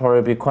tug will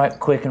probably be quite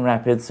quick and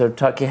rapid, so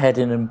tuck your head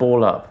in and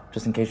ball up,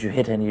 just in case you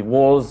hit any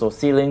walls or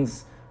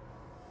ceilings.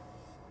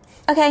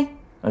 Okay,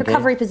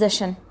 recovery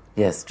position.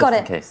 Yes, just Got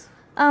in it. case.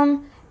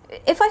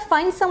 If I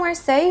find somewhere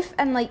safe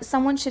and like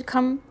someone should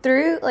come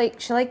through,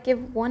 like shall I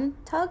give one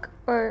tug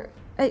or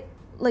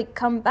like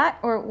come back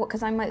or what?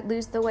 Because I might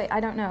lose the way. I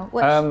don't know.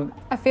 What?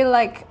 I feel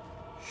like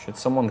Should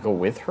someone go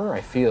with her? I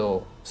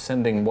feel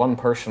sending one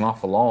person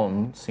off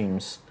alone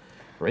seems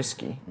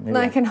risky.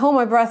 I can hold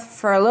my breath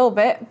for a little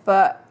bit,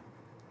 but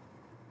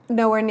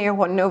nowhere near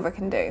what Nova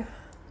can do.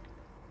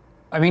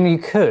 I mean, you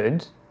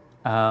could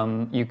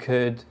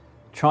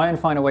try and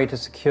find a way to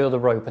secure the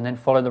rope and then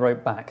follow the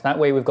rope back. That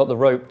way we've got the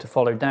rope to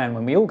follow down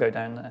when we all go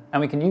down there. And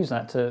we can use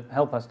that to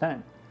help us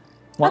down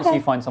once Okay.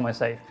 you find somewhere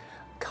safe.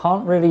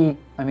 Can't really,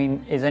 I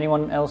mean, is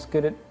anyone else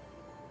good at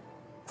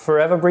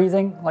forever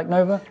breathing like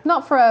Nova?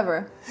 Not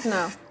forever,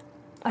 no.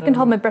 I can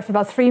hold my breath for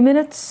about 3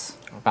 minutes.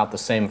 About the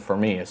same for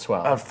me as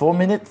well. About 4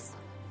 minutes?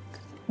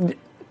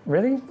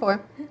 Really?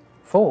 4.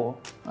 4?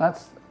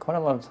 That's quite a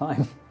lot of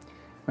time.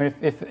 I mean,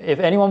 if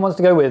anyone wants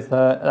to go with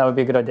her, that would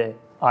be a good idea.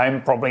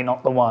 I'm probably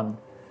not the one.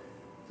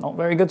 Not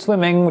very good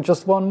swimming with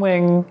just one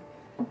wing.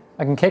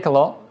 I can kick a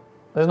lot.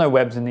 There's no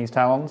webs in these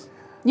talons.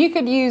 You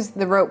could use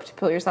the rope to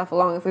pull yourself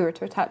along if we were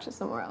to attach it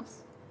somewhere else.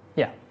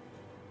 Yeah.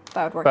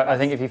 That would work. But I best.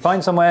 think if you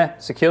find somewhere,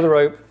 secure the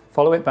rope,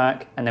 follow it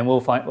back, and then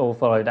we'll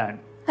follow down.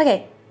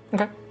 Okay.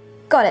 Okay.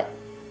 Got it.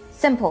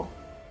 Simple.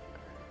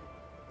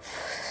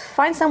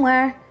 Find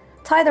somewhere,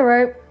 tie the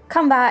rope,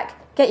 come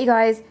back, get you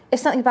guys. If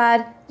something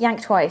bad,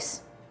 yank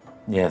twice.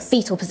 Yes.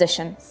 Fetal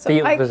position.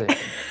 Feel I- position.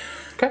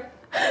 Okay.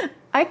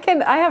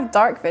 I have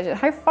dark vision.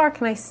 How far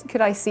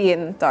could I see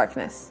in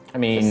darkness? I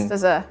mean, Just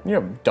as a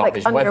your dark like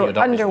vision, whatever your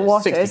dark vision is,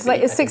 underwater. 60 It's like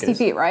feet, it's I think 60 it is.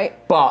 feet,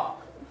 right? But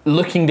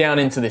looking down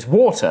into this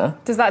water,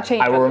 Does that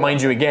change? I will everything?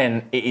 remind you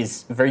again,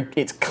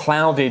 it's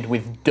clouded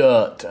with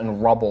dirt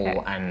and rubble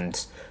Okay.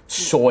 and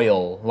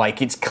soil.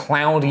 Like, it's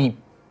cloudy,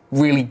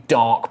 really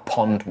dark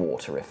pond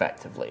water,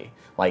 effectively.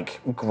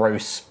 Like,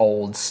 gross,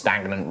 old,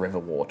 stagnant river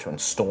water and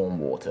storm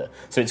water.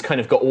 So it's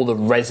kind of got all the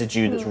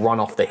residue that's run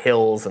off the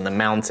hills and the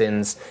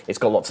mountains. It's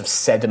got lots of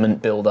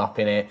sediment build up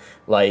in it.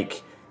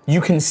 Like,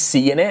 you can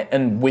see in it,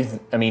 and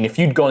if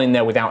you'd gone in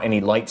there without any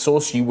light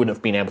source, you would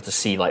have been able to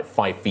see like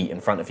 5 feet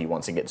in front of you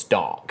once it gets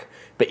dark.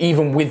 But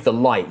even with the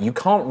light, you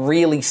can't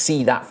really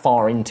see that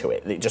far into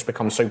it. It just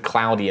becomes so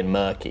cloudy and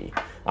murky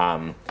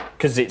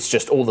because it's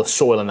just all the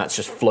soil and that's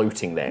just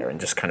floating there and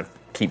just kind of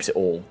keeps it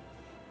all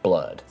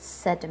blurred.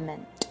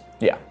 Sediment.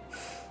 Yeah.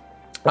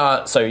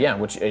 So yeah,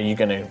 what do you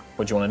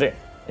want to do?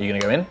 Are you gonna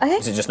go in? Okay.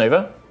 Is it just Nova?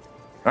 All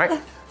right. Do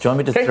you want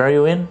me to Okay. throw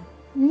you in?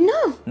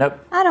 No, Nope.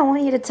 I don't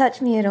want you to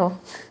touch me at all.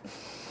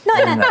 No,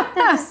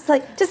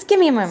 just give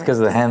me a moment. Because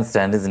of the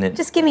handstand, isn't it?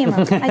 Just give me a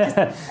moment.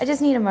 I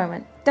just need a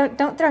moment.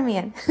 Don't throw me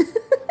in.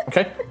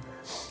 Okay.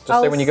 Just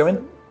say when you go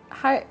in.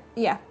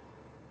 Yeah.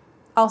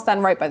 I'll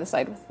stand right by the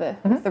side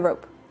with the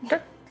rope. Okay.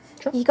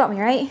 You got me,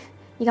 right?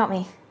 You got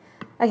me.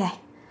 Okay,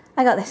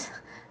 I got this.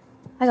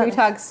 I got 2 this.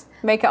 tugs.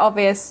 Make it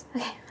obvious.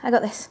 Okay, I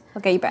got this.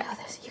 I'll get you back. I got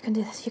this. You can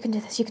do this. You can do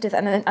this. You can do that.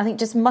 And then I think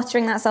just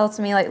muttering that spell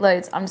to me like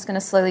loads, I'm just going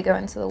to slowly go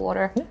into the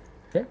water.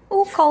 Yeah.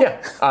 Oh, cold.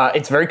 Yeah,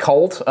 it's very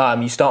cold.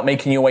 You start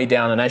making your way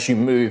down, and as you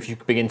move, you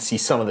begin to see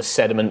some of the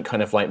sediment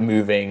kind of like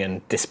moving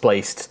and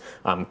displaced,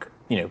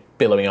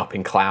 billowing up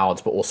in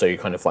clouds, but also you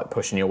kind of like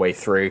pushing your way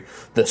through.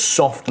 The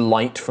soft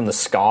light from the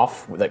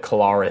scarf that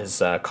Kalara has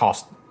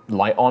cast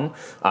light on,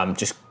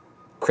 just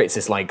creates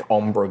this like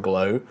ombre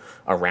glow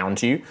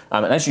around you.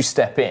 And as you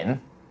step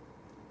in,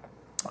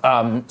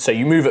 so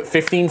you move at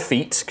 15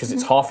 feet because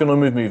it's half your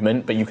normal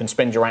movement, but you can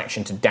spend your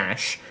action to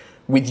dash.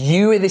 With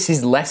you, this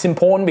is less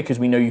important because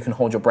we know you can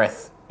hold your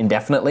breath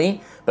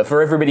indefinitely. But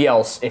for everybody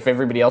else, if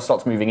everybody else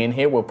starts moving in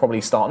here, we'll probably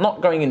start not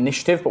going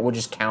initiative, but we'll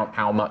just count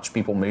how much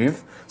people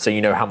move, so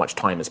you know how much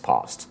time has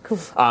passed. Cool.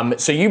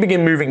 So you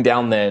begin moving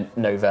down there,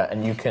 Nova,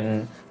 and you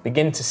can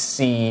begin to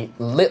see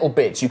little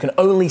bits. You can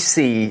only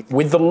see,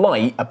 with the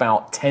light,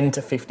 about 10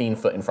 to 15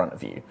 foot in front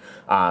of you.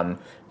 And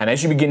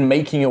as you begin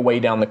making your way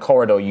down the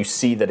corridor, you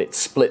see that it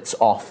splits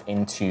off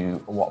into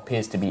what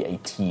appears to be a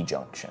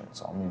T-junction.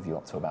 So I'll move you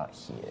up to about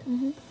here.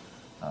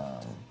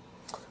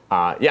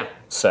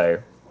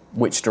 So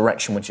which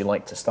direction would you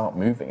like to start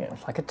moving in?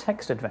 Like a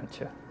text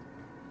adventure.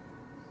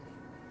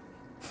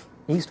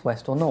 East,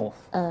 west, or north?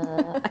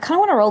 I kind of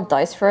want to roll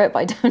dice for it, but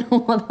I don't know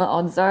what the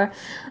odds are.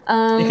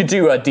 You could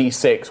do a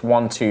D6,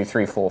 1, 2,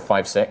 3, 4,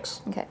 5,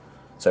 6. Okay.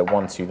 So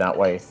 1, 2 that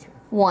way.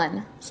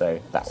 1. So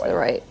that way. To the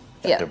right.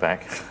 Yeah. Go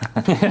back.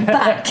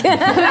 Back.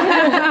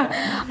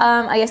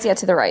 I guess,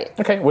 to the right.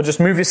 Okay, well just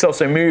move yourself.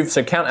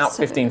 So count out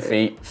 15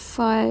 feet.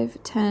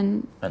 5,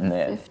 10, and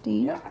then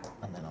 15. Yeah.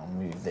 And then I'll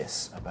move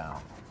this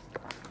about.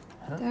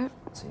 There.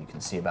 So you can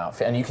see about,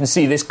 and you can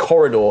see this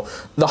corridor.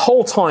 The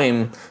whole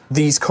time,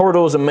 these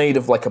corridors are made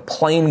of like a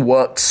plain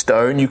worked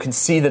stone. You can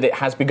see that it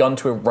has begun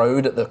to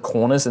erode at the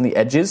corners and the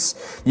edges.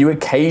 You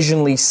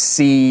occasionally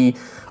see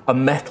a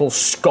metal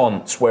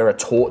sconce where a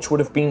torch would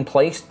have been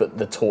placed, but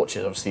the torch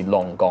is obviously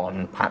long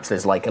gone. Perhaps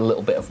there's like a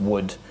little bit of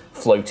wood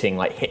floating,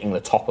 like hitting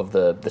the top of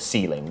the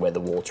ceiling where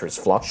the water is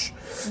flush.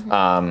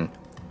 But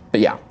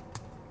yeah.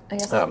 I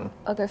guess I'll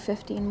go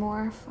 15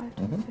 more. 5,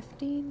 10,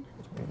 15.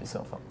 Move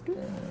yourself up.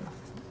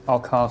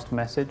 I'll cast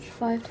message.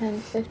 5, 10,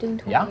 15,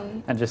 20. Yeah.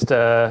 And just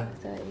 30,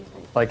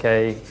 like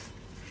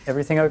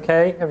everything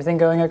okay? Everything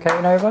going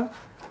okay, Nova?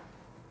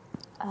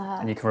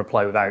 And you can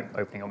reply without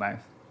opening your mouth.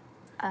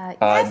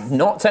 Yes.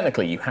 Not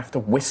technically. You have to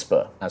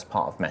whisper as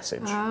part of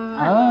message.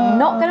 I'm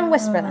not going to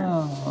whisper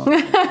then.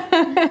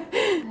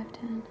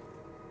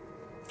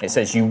 It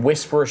says you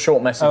whisper a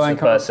short message to and the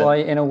can person. reply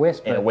in a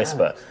whisper. In a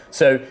whisper.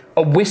 So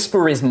a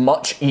whisper is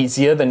much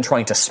easier than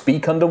trying to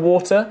speak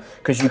underwater,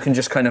 because you can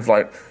just kind of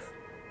like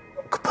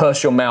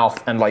purse your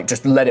mouth and like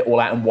just let it all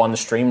out in one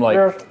stream,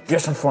 like,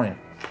 yes, I'm fine.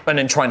 And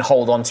then try and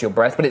hold on to your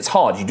breath. But it's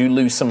hard. You do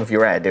lose some of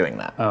your air doing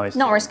that. Oh, I see.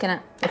 Not risking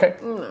it. Okay.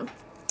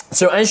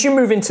 So as you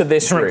move into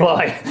this room...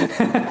 Reply.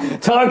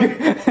 Tug.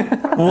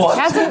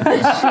 What?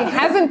 She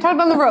hasn't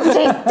tugged on the rope. She's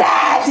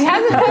dead. She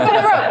hasn't tugged on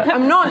the rope.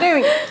 I'm not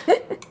doing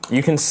it.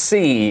 You can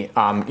see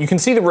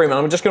the room, and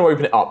I'm just going to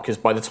open it up because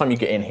by the time you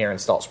get in here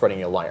and start spreading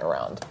your light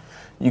around,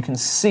 you can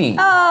see.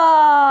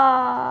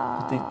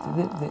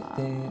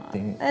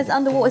 There's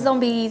underwater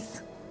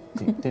zombies.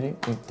 Can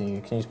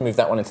you just move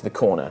that one into the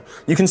corner?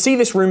 You can see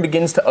this room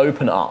begins to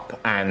open up,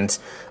 and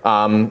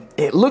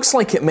it looks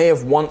like it may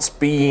have once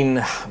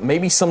been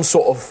maybe some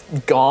sort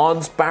of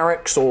guards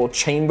barracks or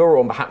chamber,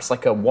 or perhaps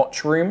like a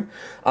watch room.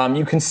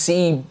 You can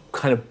see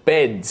kind of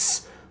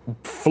beds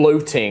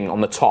floating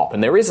on the top,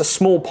 and there is a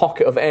small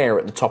pocket of air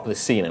at the top of the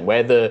ceiling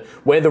where the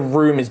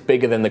room is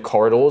bigger than the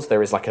corridors.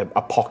 There is like a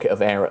pocket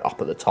of air up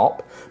at the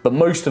top, but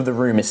most of the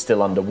room is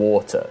still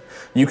underwater.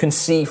 You can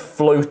see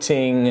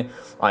floating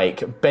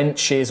like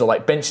benches, or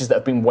like benches that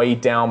have been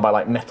weighed down by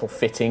like metal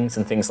fittings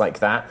and things like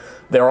that.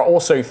 There are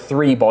also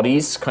 3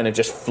 bodies kind of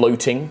just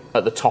floating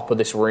at the top of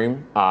this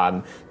room.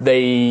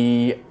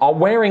 They are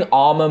wearing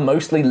armor,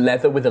 mostly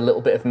leather with a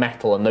little bit of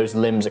metal, and those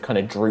limbs are kind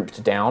of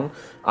drooped down,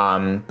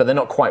 but they're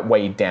not quite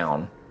weighed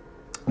down.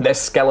 They're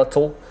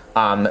skeletal.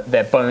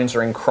 Their bones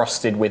are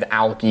encrusted with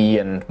algae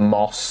and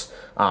moss.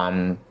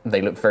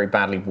 They look very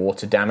badly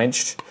water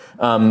damaged.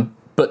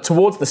 But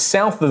towards the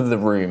south of the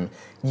room,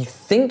 you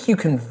think you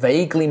can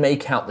vaguely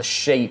make out the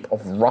shape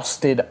of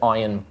rusted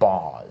iron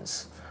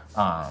bars.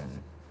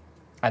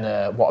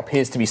 And what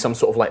appears to be some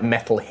sort of like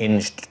metal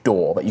hinged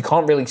door, but you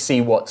can't really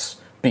see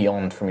what's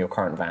beyond from your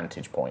current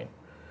vantage point.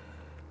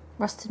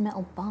 Rusted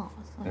metal bars.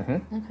 Okay.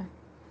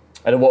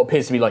 And what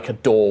appears to be like a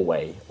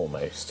doorway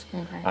almost,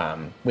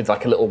 with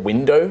like a little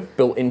window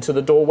built into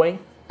the doorway.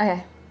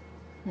 Okay.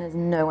 There's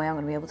no way I'm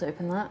going to be able to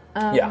open that.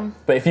 Yeah,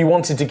 but if you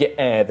wanted to get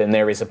air, then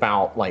there is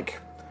about like,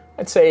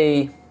 I'd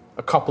say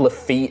a couple of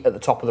feet at the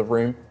top of the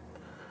room.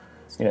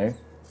 You know,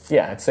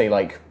 yeah, I'd say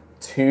like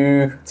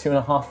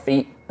 2.5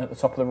 feet at the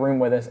top of the room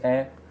where there's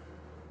air.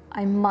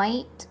 I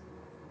might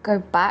go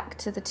back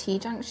to the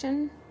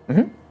T-junction.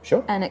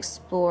 Sure. And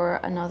explore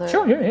another...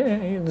 Sure,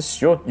 yeah. This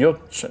is your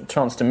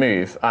chance to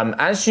move.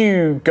 As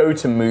you go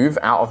to move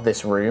out of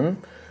this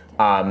room,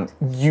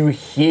 you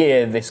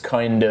hear this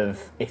kind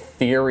of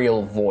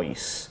ethereal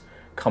voice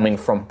coming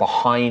from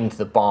behind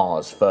the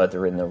bars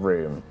further in the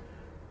room.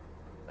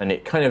 And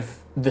it kind of...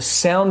 The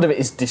sound of it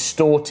is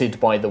distorted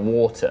by the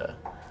water,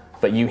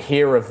 but you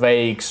hear a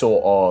vague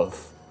sort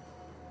of...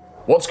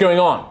 What's going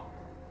on?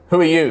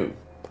 Who are you?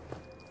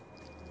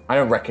 I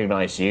don't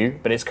recognize you,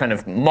 but it's kind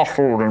of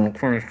muffled and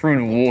through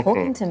the water.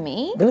 Talking to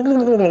me?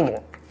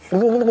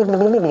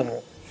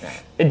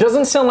 It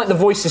doesn't sound like the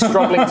voice is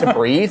struggling to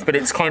breathe, but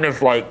it's kind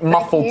of like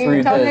muffled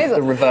through the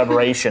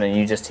reverberation, and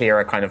you just hear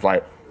a kind of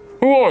like,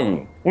 "Who are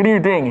you? What are you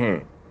doing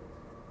here?"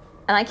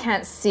 And I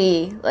can't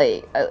see,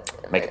 like...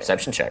 Make a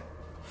perception check.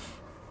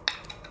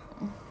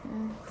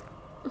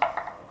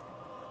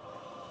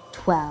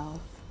 12.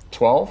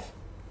 12?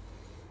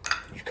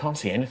 You can't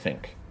see anything.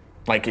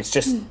 Like, it's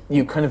just,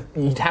 you'd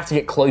have to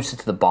get closer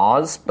to the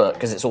bars, but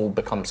because it's all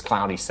becomes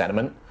cloudy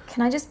sediment.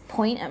 Can I just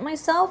point at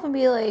myself and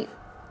be like...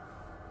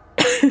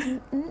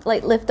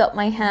 like, lift up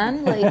my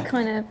hand, like,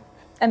 kind of...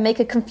 And make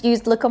a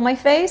confused look on my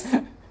face?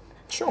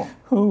 Sure.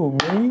 Who,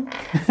 me?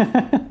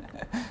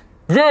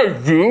 Yeah,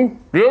 you!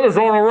 The others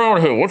aren't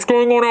around here. What's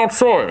going on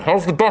outside?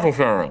 How's the battle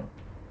faring?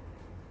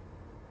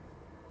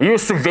 Are you a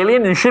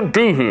civilian? You shouldn't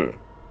be here.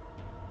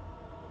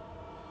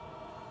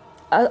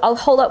 I'll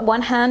hold up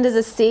one hand as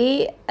a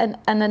C and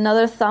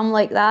another thumb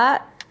like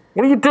that.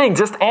 What are you doing?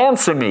 Just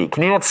answer me.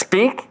 Can you not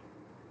speak?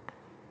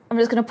 I'm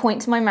just going to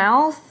point to my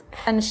mouth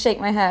and shake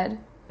my head.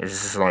 It's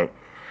just like...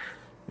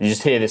 You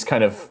just hear this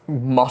kind of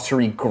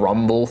muttery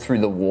grumble through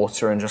the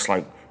water and just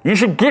like, you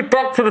should get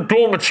back to the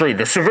dormitory.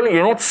 The civilian,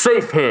 you're not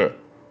safe here.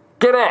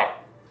 Get out.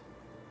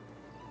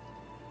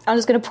 I'm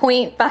just going to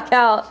point back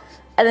out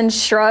and then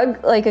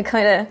shrug like a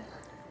kind of,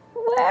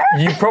 where?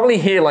 You probably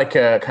hear like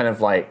a kind of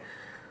like,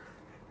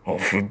 oh,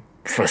 for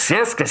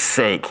Sieska's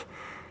sake,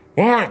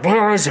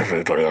 where is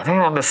everybody? I don't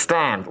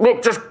understand.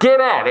 Look, just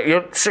get out.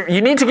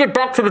 You need to get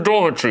back to the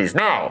dormitories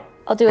now.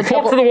 I'll do a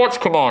Report to the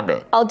watch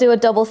commander. I'll do a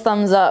double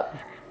thumbs up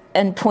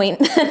and point.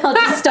 I'll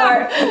just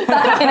start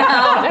backing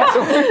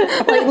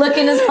out, like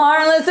looking as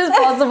harmless as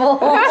possible.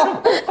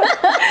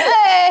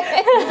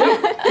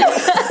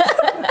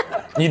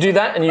 You do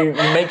that and you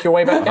make your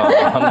way back out.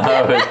 Oh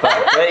no, it's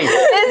that face.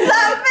 It's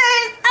that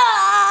face!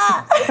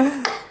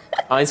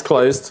 Ah! Eyes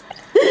closed.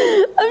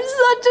 I'm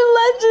such a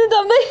legend.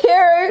 I'm the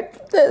hero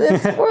that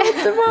this world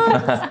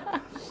demands.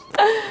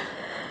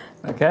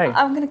 Okay,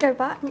 I'm gonna go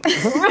back.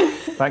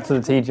 back to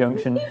the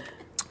T-junction.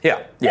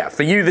 Yeah.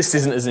 For you, this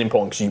isn't as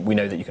important because we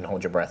know that you can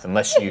hold your breath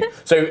unless you...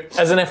 So,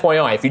 as an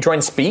FYI, if you try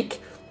and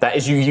speak, that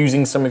is you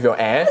using some of your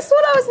air. That's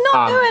what I was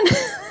not doing.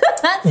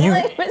 That's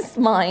like it's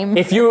mime.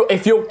 If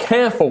you're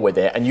careful with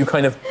it and you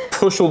kind of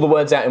push all the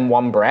words out in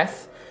one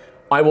breath,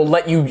 I will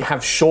let you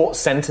have short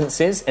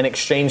sentences in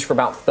exchange for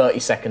about 30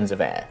 seconds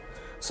of air.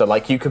 So,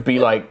 like, you could be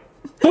like,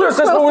 yes,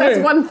 that's what we're Process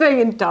doing. one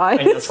thing and die.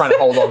 And you're trying to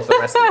hold on to the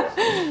rest of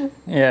it.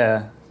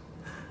 Yeah.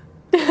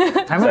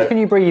 How much can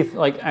you breathe,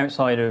 like,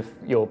 outside of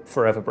your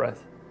forever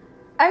breath?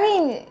 I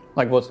mean,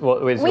 Like, what is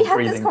we your had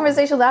breathing? this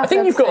conversation last I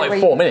think you've got like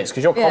 4 minutes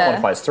because your con Yeah.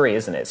 modifier is 3,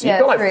 isn't it? So Yeah,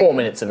 you've got like 3. 4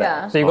 minutes of it.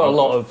 Yeah. So you've got a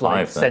lot of, 5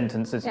 like, then.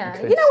 sentences Yeah. you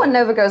could You know when say.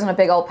 Nova goes on a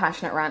big old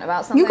passionate rant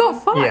about something? You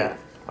got 5. Yeah.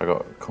 I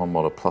got con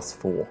mod of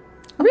 +4.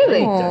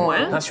 Really? Oh.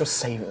 Wow. That's your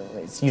save. You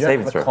don't Saving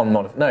have a throw. con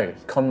mod. No,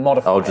 con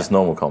modifier. Oh, just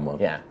normal con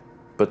mod. Yeah,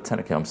 But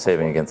technically, I'm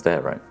saving against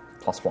air, right?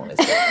 +1 is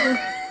it.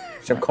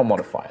 It's your con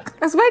modifier.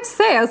 I was about to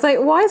say, I was like,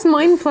 why is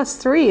mine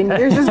 +3 and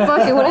yours is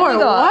fucking What have you 4?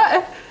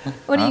 got? What?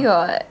 What do you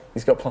got?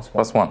 He's got +1.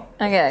 +1.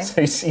 Okay.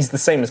 So he's the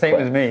same as Same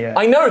Quinn. as me, yeah.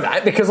 I know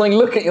that because I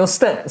look at your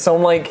stats, so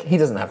I'm like, he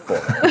doesn't have 4.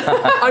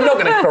 I'm not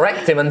going to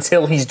correct him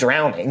until he's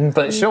drowning,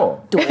 but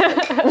sure.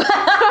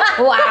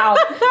 Wow.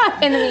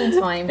 In the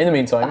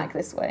meantime. Back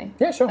this way.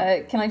 Yeah, sure.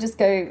 Can I just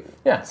go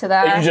Yeah. to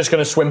there? Are you just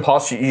going to swim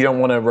past? You don't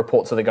want to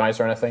report to the guys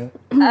or anything?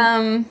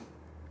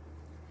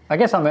 I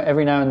guess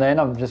every now and then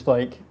I'm just,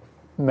 like,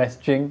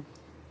 messaging.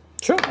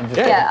 Sure.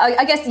 Yeah,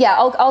 I guess, yeah,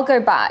 I'll go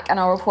back and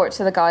I'll report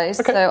to the guys.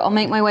 Okay. So I'll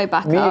make my way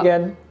back Me up.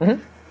 again.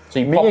 So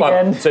you Me pop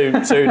again.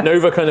 up. So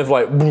Nova kind of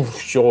like,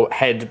 whoosh, your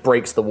head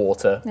breaks the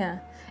water. Yeah.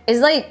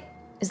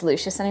 Is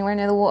Lucius anywhere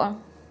near the water?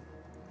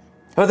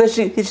 Oh, there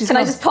she's Can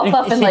I just pop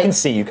up and He like... can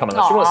see you coming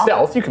up. If you want Aw.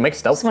 stealth, you can make a I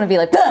stealth. just want to be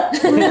like,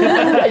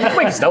 Yeah, you can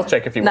make a stealth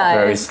check if you want.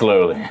 No. very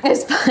slowly.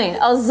 it's fine.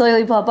 I'll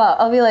slowly pop up.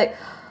 I'll be like,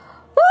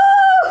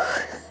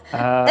 woo!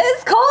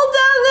 It's cold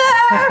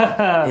down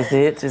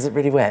there! Is it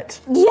really wet?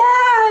 Yeah,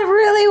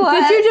 really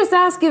wet. Did you just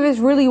ask if it's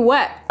really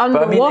wet But I mean,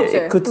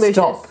 underwater? it could Lucius?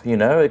 stop, you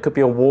know? It could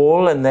be a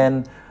wall and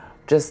then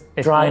just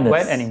It's dryness. not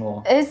wet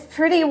anymore. It's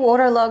pretty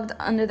waterlogged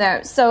under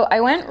there. So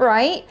I went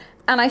right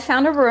and I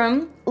found a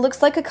room.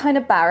 Looks like a kind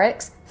of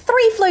barracks.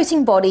 3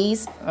 floating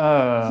bodies.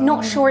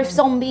 Not sure if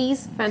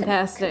zombies.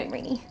 Fantastic.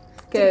 Didn't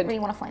Good. really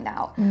want to find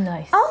out.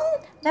 Nice.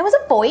 There was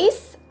a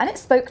voice and it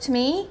spoke to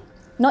me.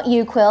 Not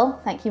you, Quill.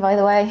 Thank you, by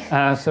the way.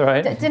 That's all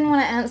right. Didn't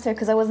want to answer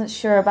because I wasn't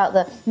sure about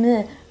the,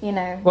 meh, you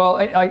know. Well,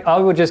 I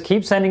will just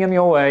keep sending them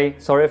your way.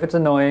 Sorry if it's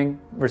annoying.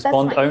 That's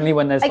Respond fine. only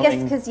when there's I guess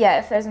something. because, yeah,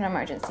 if there's an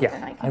emergency, Yeah.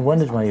 then I can. I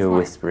wondered why you were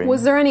respond. whispering.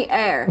 Was there any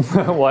air?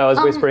 Why I was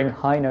whispering,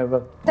 hi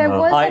Nova. There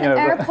was I an know,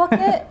 air but-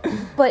 pocket,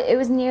 but it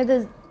was near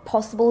the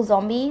possible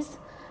zombies,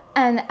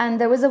 and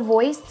there was a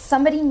voice.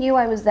 Somebody knew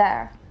I was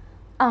there.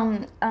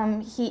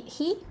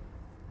 He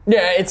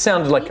Yeah, it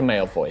sounded like a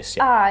male voice.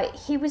 Yeah.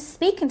 he was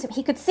speaking to me.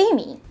 He could see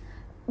me,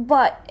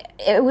 but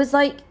it was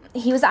like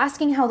he was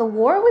asking how the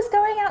war was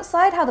going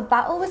outside, how the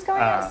battle was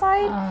going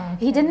outside.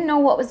 He didn't know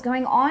what was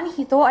going on.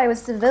 He thought I was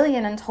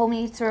civilian and told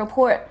me to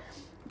report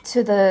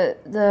to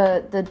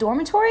the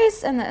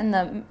dormitories and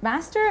the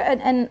master,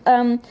 and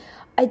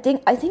I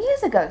think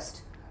he's a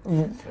ghost.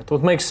 It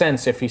would make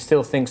sense if he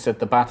still thinks that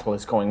the battle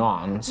is going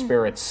on.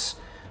 Spirits,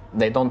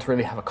 they don't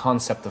really have a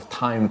concept of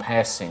time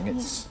passing.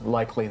 It's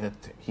likely that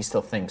he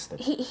still thinks that.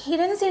 He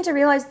didn't seem to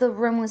realize the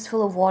room was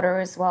full of water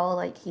as well.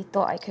 Like, he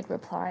thought I could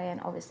reply and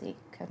obviously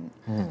couldn't.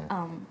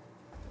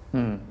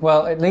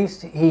 Well, at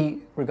least he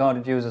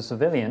regarded you as a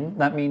civilian.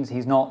 That means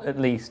he's not at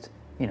least,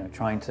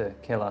 trying to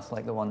kill us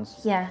like the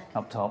ones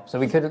up top. So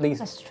we could at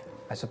least,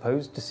 I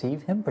suppose,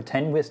 deceive him,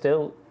 pretend we're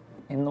still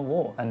in the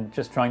war and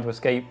just trying to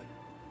escape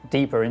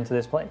deeper into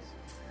this place.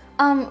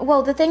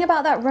 Well, the thing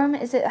about that room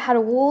is it had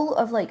a wall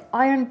of like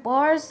iron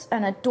bars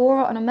and a door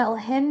on a metal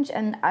hinge,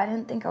 and I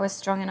didn't think I was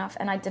strong enough,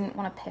 and I didn't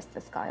want to piss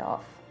this guy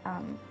off.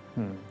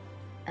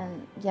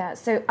 And yeah,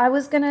 so I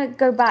was gonna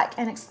go back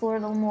and explore a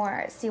little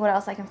more, see what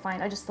else I can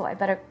find. I just thought I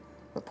better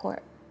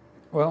report.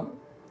 Well,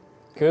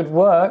 good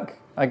work.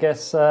 I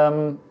guess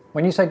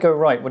when you say go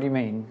right, what do you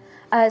mean?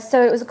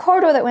 So it was a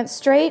corridor that went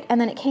straight,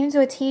 and then it came to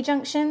a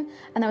T-junction,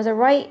 and there was a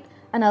right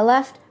and a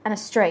left and a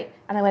straight,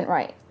 and I went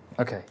right.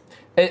 Okay.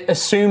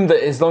 Assume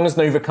that as long as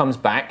Nova comes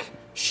back,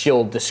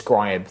 she'll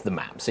describe the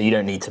map. So you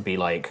don't need to be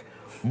like,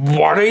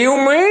 what do you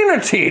mean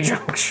a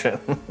T-junction?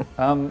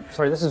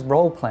 Sorry, this is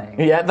role-playing.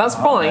 Yeah, that's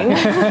fine.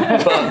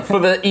 But for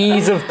the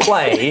ease of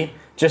play,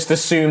 just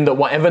assume that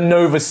whatever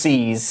Nova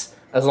sees,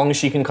 as long as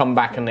she can come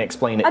back and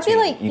explain it I'd to be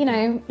you.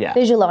 like,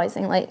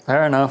 visualizing, like...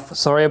 Fair enough.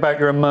 Sorry about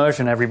your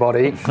immersion,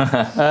 everybody.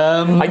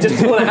 I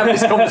just want to have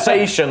this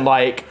conversation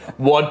like,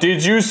 what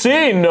did you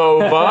see,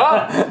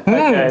 Nova?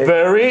 Okay.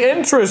 Very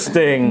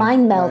interesting.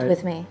 Mind meld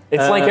with me.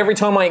 It's like every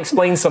time I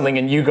explain something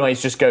and you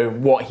guys just go,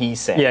 what he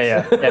said.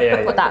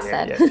 Yeah. What that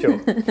said. Yeah, sure.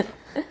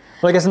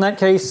 Well, I guess in that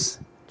case,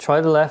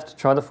 try the left,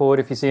 try the forward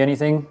if you see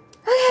anything.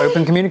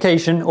 Open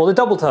communication, or the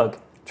double tug.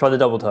 Try the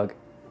double tug.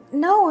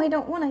 No, I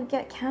don't want to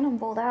get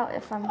cannonballed out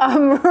if I'm...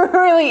 I'm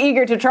really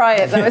eager to try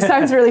it, though. It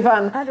sounds really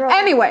fun. I'd rather-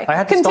 Anyway, I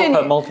had to continue.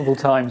 stop her multiple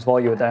times while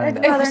you were down I'd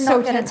there. rather was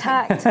not so get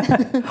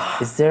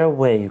attacked. Is there a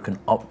way you can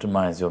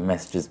optimize your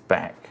messages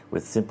back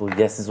with simple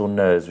yeses or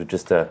nos with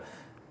just a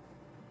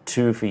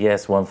 2 for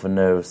yes, 1 for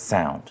no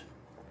sound?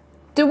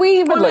 Do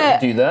we I'd want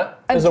let you do that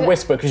as a d-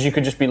 whisper, because you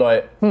could just be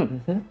like,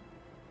 You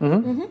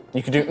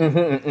could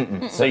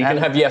do So you can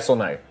have yes or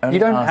no. You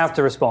don't have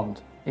to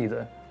respond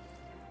either.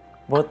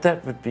 Well,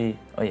 that would be...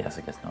 Oh, yes,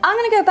 I guess not. I'm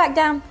going to go back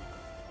down.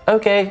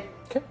 Okay.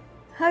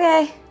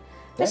 Okay.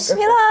 Wish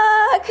me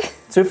luck.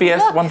 2 for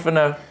yes, 1 for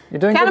no. You're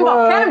doing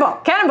Cannonball, good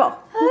work. cannonball, cannonball.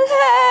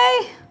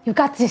 Okay. You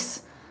got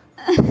this.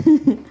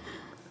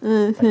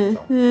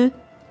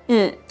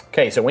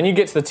 Okay, so when you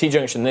get to the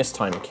T-junction this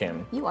time,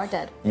 Kim, You are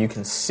dead. you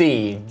can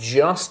see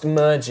just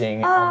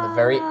merging on the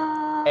very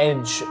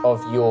edge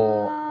of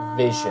your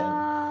vision.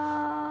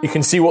 You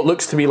can see what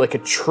looks to be like a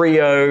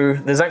trio.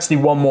 There's actually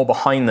one more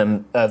behind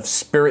them of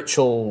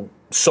spiritual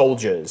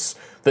soldiers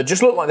that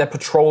just look like they're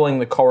patrolling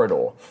the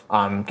corridor.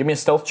 Give me a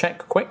stealth check,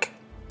 quick.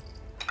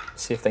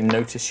 See if they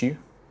notice you.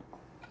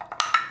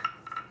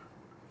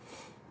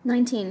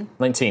 19.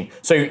 19.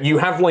 So you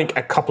have like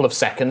a couple of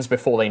seconds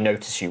before they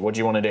notice you. What do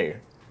you want to do?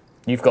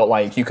 You've got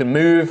like, you can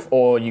move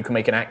or you can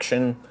make an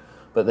action,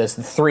 but there's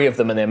the 3 of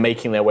them and they're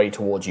making their way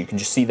towards you. You can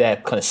just see their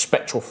kind of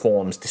spectral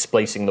forms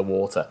displacing the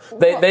water.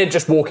 They're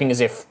just walking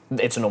as if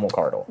it's a normal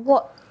corridor.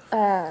 What,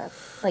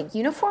 like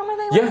uniform are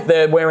they wearing? Yeah,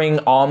 they're wearing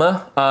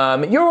armor.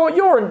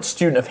 You're a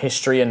student of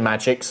history and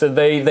magic, so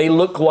they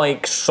look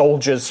like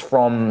soldiers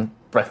from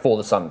before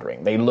the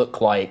Sundering. They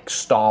look like the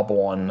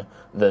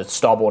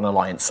Starborn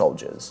Alliance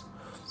soldiers.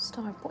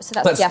 Starboard.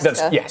 So that's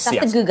Siaska. Yes, That's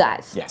Siaska. the good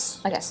guys.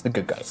 Yes, Okay. yes, the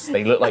good guys.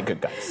 They look like good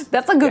guys.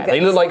 That's a good guy.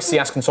 They look like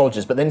Siaskan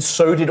soldiers, but then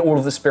so did all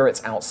of the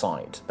spirits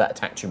outside that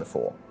attacked you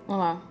before. Oh,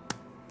 wow.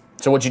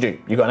 So what'd you do?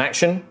 You got an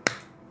action?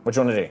 What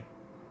do you want to do?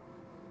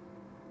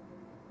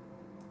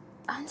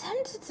 I'm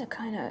tempted to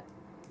kind of...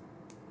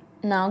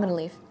 No, I'm going to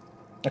leave.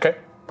 Okay.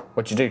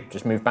 What'd you do?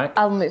 Just move back?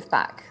 I'll move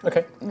back.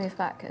 Okay. Move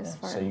back as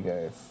far So you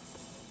go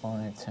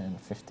 5, 10,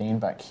 15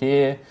 back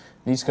here.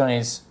 These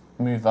guys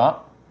move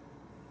up,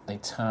 they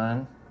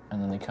turn,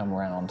 and then they come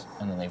around,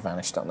 and then they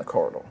vanish down the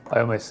corridor. I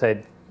almost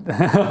said...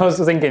 I was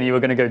thinking you were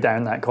going to go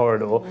down that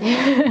corridor.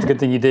 It's a good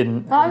thing you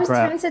didn't. Well, I was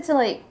Crap. tempted to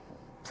like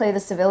play the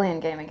civilian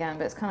game again,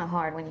 but it's kind of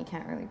hard when you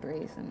can't really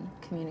breathe and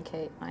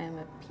communicate. I am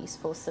a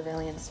peaceful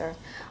civilian, sir.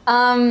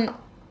 I'm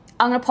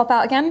gonna pop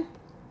out again.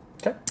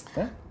 Okay.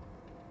 Yeah.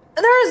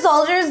 There are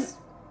soldiers.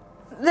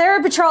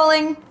 They're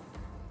patrolling.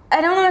 I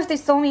don't know if they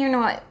saw me or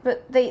not,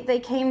 but they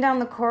came down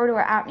the corridor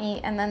at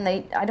me, and then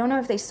I don't know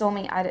if they saw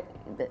me.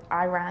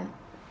 I ran,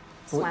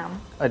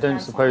 swam. I don't ran,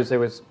 suppose they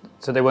was...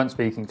 So they weren't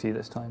speaking to you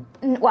this time?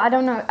 Well, I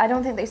don't know. I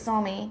don't think they saw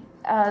me.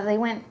 They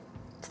went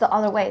to the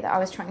other way that I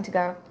was trying to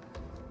go.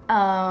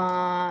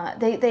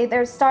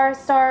 They're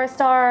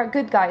star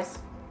good guys,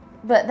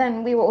 but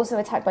then we were also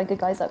attacked by good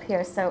guys up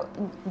here. So,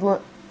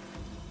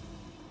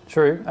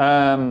 True.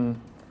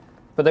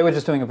 But they were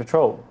just doing a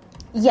patrol.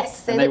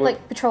 yes, they And they look were-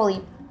 like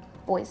patrol-y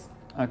boys.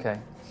 Okay.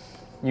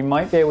 You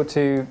might be able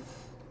to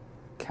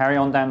carry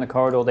on down the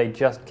corridor they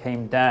just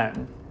came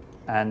down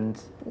And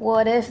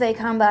What if they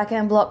come back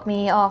and block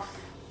me off?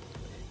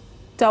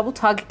 Double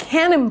tug,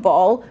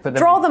 cannonball, But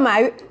then- draw them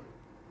out,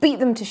 beat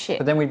them to shit.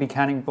 but then we'd be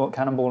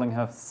cannonballing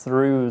her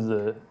through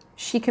the.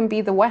 She can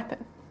be the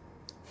weapon.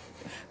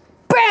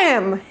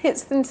 Bam!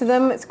 Hits into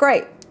them. It's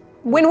great.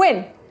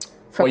 Win-win.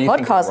 For What do you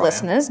think, podcast Raya?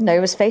 listeners,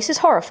 Nova's face is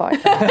horrified.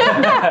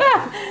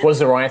 What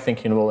is Araya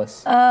thinking of all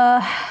this?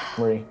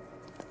 Marie?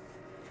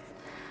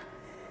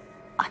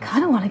 I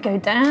kind of want to go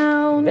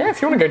down. Yeah,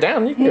 if you want to go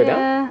down, you can go Yeah.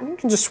 down. You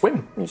can just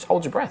swim. You just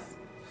hold your breath.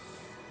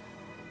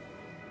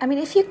 I mean,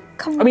 if you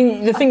come... I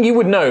mean, the thing you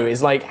would know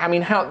is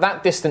how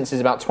that distance is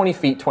about 20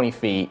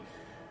 feet.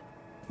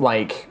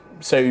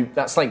 So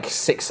that's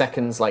 6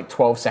 seconds,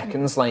 12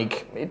 seconds.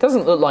 It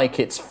doesn't look like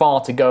it's far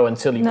to go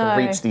until you can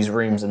No. reach these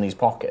rooms and these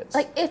pockets.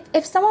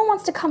 if someone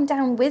wants to come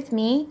down with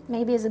me,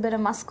 maybe as a bit of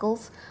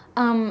muscles,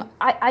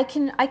 I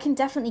can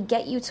definitely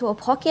get you to a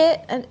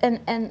pocket, and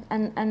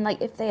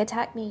if they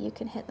attack me, you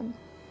can hit them.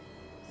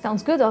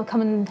 Sounds good. I'll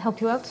come and help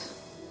you out.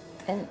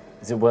 And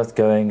Is it worth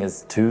going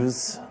as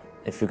twos?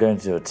 If you're going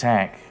to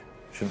attack,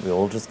 shouldn't we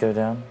all just go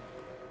down?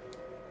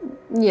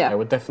 Yeah. I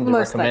would definitely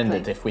most recommend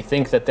likely. it. If we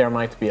think that there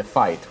might be a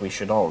fight, we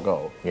should all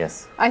go.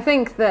 Yes. I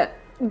think that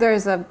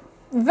there's a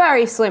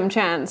very slim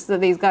chance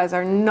that these guys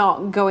are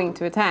not going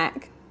to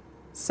attack.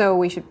 So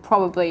we should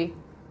probably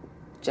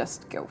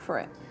just go for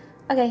it.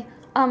 okay,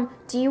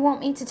 do you want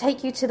me to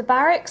take you to the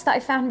barracks that I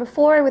found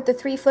before with the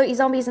 3 floaty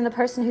zombies and the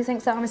person who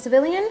thinks that I'm a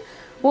civilian?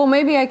 Well,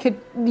 maybe I could.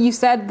 You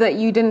said that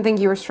you didn't think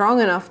you were strong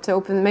enough to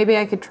open. Maybe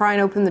I could try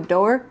and open the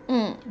door.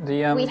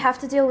 The We'd have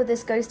to deal with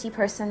this ghosty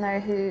person though,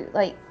 who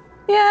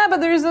Yeah, but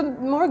there's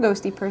more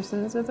ghosty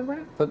persons with the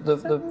right. but the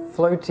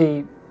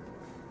floaty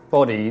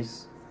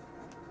bodies.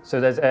 So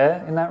there's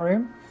air in that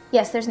room.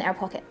 yes, there's an air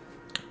pocket.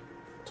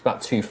 It's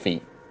about 2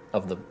 feet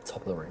of the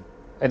top of the room.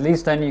 At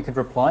least then you could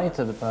reply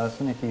to the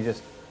person if you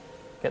just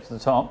get to the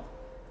top.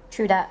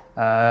 True that.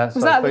 So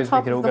Was I that at the suppose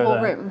top we could all of the go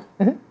whole there.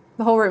 room?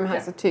 The whole room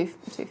has a two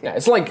feet. Yeah,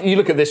 it's like you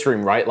look at this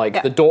room, right?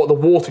 Yeah. The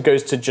water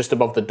goes to just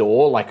above the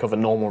door, of a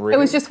normal room. It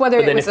was just whether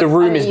But it then was if the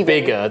room is uneven.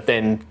 bigger,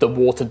 then the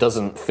water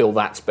doesn't fill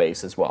that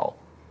space as well.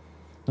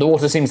 The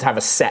water seems to have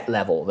a set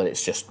level that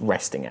it's just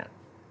resting at.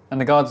 And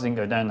the guards didn't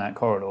go down that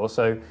corridor,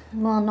 so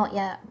Well, not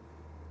yet.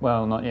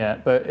 well, not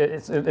yet. But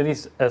it's at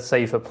least a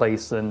safer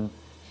place than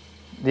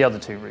the other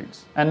 2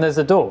 routes. And there's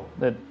a door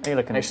that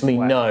Ayla can Actually,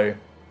 whack.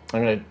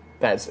 no.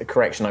 That's a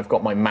correction. I've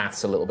got my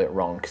maths a little bit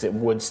wrong because it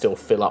would still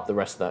fill up the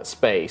rest of that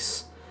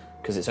space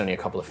because it's only a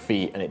couple of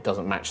feet and it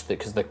doesn't match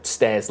because the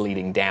stairs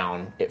leading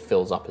down, it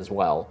fills up as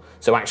well.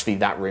 So actually,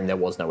 that room there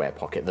was no air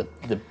pocket.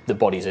 The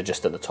bodies are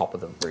just at the top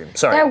of the room.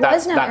 Sorry, There that's,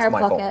 was no that's air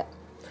my pocket. fault.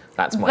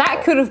 That's my That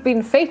fault. could have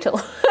been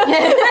fatal.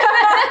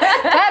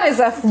 That is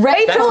a That's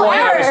fatal why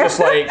I was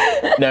error.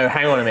 just no,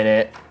 hang on a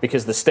minute,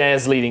 because the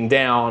stairs leading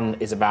down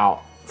is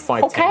about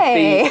 5-10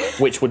 Okay. feet,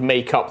 which would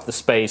make up the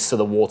space so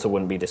the water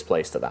wouldn't be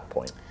displaced at that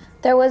point.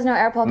 There was no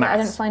air pocket. I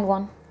Maths. didn't find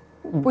one.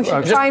 We should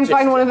Just- try and just-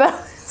 find one of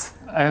those.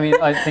 I mean,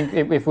 I think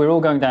if we're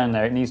all going down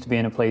there, it needs to be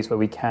in a place where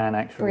we can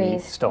actually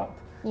Breathe. stop.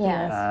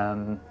 Yeah.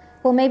 Um,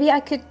 Well, maybe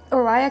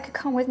Araya could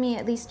come with me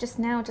at least just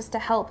now, just to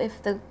help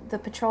if the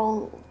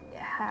patrol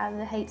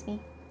hates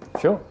me.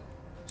 sure.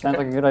 Sounds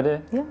like a good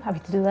idea. Yeah, happy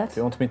to do that. Do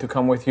you want me to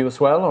come with you as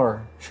well,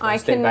 or should I I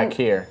stay can- back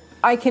here?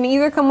 I can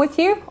either come with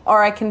you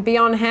or I can be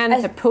on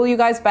hand to pull you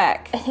guys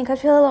back. I think I'd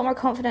feel a lot more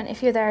confident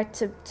if you're there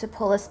to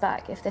pull us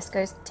back if this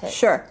goes tits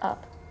Sure.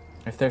 up.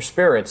 If they're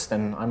spirits,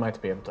 then I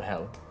might be able to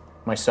help.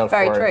 Myself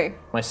Very or true.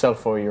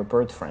 myself or your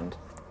bird friend.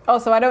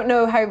 Also, I don't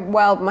know how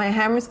well my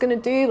hammer's going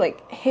to do,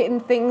 hitting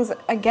things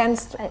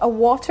against a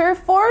water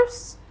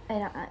force,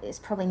 It's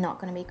probably not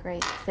going to be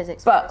great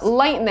physics. but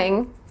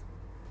lightning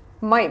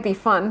might be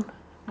fun.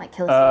 might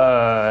kill us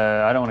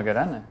all. I don't want to go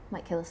down there.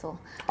 Might kill us all.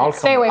 I'll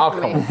Stay come. away I'll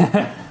from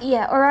come. me.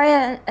 Yeah,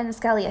 Araya and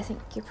Scully, I think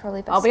you're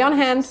probably best. I'll be on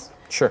hand.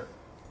 Sure.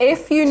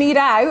 If you need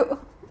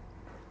out,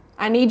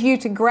 I need you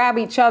to grab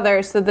each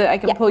other so that I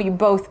can Yeah. pull you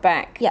both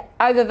back. Yeah.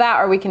 Either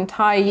that or we can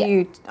tie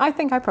you. I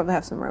think I probably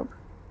have some rope.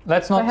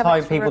 Let's I not have tie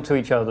extra people rope? to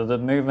each other. The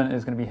movement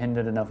is going to be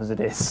hindered enough as it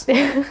is.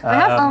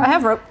 I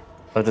have rope.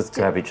 I'll just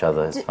grab each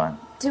other, it's fine.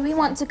 Do we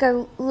want to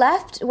go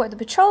left where the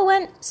patrol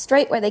went,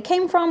 straight where they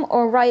came from,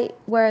 or right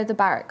where the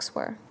barracks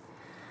were?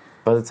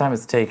 By the time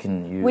it's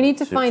taken you We need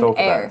to find talk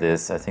air. about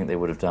this, I think they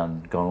would have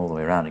gone all the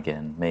way around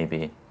again,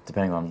 maybe,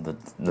 depending on the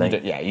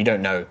length. You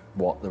don't know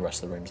what the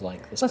rest of the room's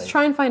like. Let's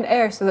try and find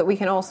air so that we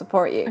can all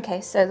support you. Okay,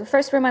 so the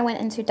first room I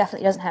went into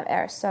definitely doesn't have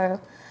air, so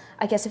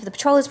I guess if the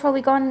patrol is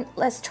probably gone,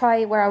 let's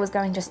try where I was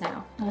going just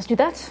now. Let's do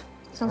that.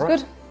 Sounds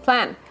good.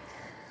 Plan.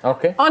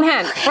 Okay. On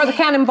hand for the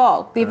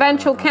cannonball. The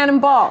eventual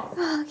cannonball.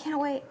 Oh, I can't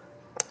wait.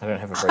 I don't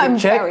have a break. I'm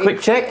Check, very- quick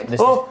check. This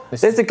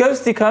There's is- a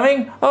ghosty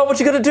coming. Oh, what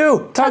you gonna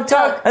do? Tug,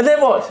 tug, and then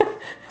what?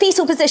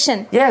 Fetal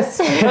position. Yes.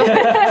 No, it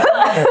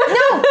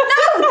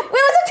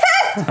was a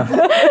test.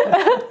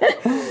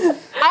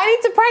 I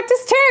need to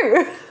practice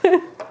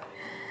too.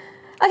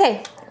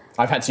 Okay,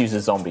 I've had to use a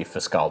zombie for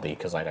Scaldy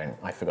because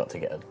I forgot to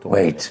get a door.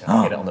 Wait.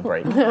 I get it on the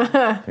break.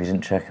 We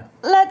didn't check.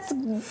 let's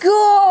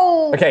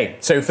go. Okay,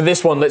 so for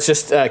this one, let's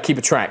just keep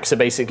a track. So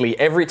basically,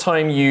 every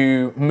time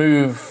you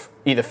move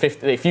either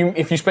 50, if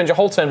you spend your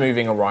whole turn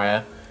moving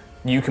Araya,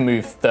 you can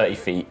move 30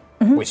 feet,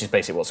 which is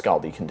basically what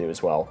Scaldi can do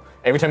as well.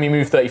 Every time you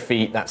move 30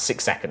 feet, that's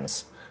 6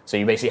 seconds. So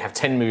you basically have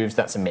 10 moves,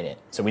 that's a minute.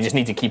 So we just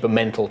need to keep a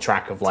mental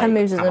track of like 10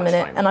 moves is how a much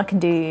minute, time. and I can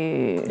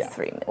do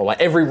 3 minutes. Or like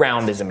every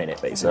round is a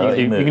minute,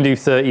 basically. You can do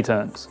 30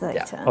 turns 30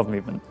 Yeah. turns. of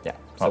movement. Yeah.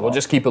 So we'll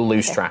just keep a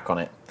loose track on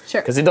it. Sure.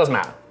 Because it does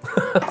matter.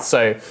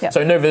 So Yep.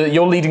 so Nova,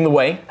 you're leading the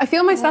way. I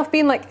feel myself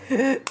being like,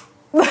 trying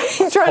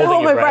to Holding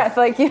hold your my breath. breath.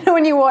 Like, you know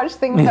when you watch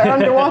things that are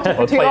underwater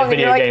for Or too play long a and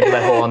video you're like, game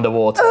level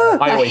underwater.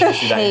 I always used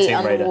to do that in Hate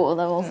Tomb Raider. underwater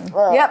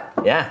levels. yep,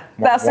 Yeah.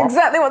 that's Wah, wah.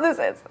 exactly what this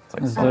is.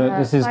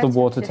 This is the 5 to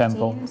water 15,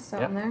 temple. So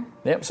Yep. on there.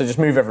 Yep, so just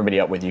move everybody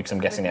up with you because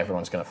I'm guessing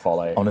everyone's going to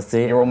follow.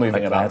 Honestly, you're all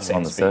moving I'm about glad the same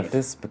on the speed.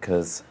 surface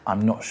because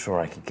I'm not sure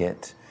I could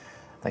get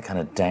that kind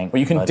of dank. Well,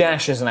 you can muddy-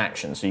 dash as an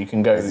action, so you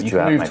can go. This is You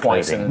throughout can my move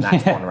twice, clothing. and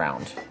that's one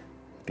round.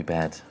 Be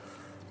bad.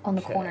 On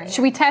the corner.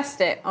 Should we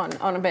test it on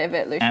a bit of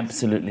it, Lucius?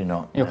 Absolutely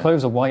not. Your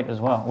clothes are white as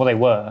well. Well, they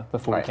were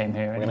before Right, we came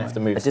here. We're Anyway. gonna have to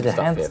move I some did a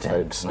stuff here,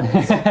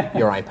 handstand. folks.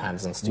 Your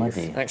iPads and stuff.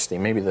 Muddy. Actually,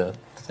 maybe the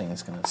thing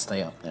is going to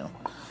stay up now.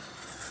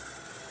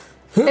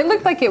 It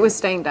looked like it was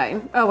staying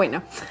down. Oh wait,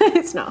 no,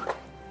 it's not.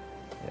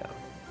 Yeah.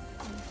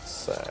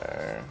 So.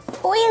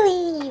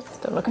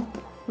 Oilies! Don't look. I'm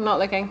not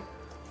looking.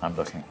 I'm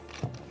looking.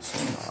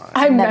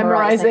 I'm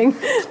Memorizing.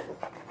 memorizing.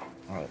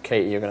 All right,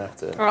 Katie, you're going to have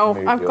to. Oh,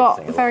 move I've your got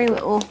thing a very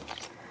little. little.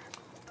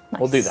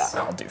 We'll do that.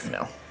 I'll do for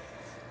now.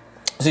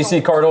 So you see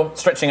the corridor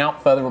stretching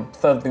out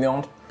further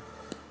beyond.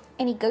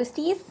 Any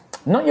ghosties?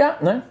 Not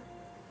yet. No.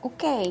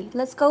 Okay,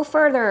 let's go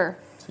further.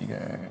 So you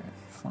go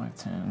 5,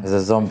 10. There's a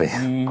zombie.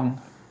 15.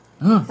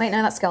 Wait,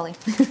 no, that's Scully.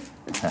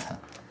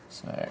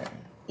 So.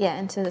 Yeah,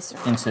 into this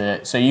room.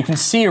 So you can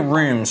see a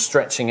room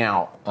stretching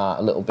out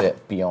a little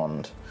bit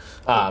beyond.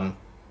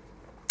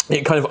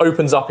 It kind of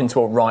opens up into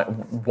a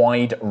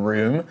wide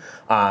room.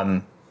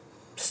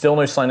 Still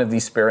no sign of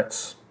these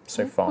spirits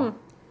so far.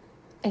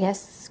 I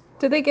guess.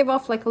 Did they give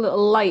off like a little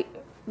light,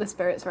 the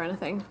spirits or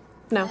anything?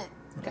 No.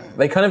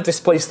 They kind of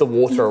displace the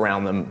water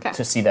around them Okay.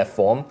 to see their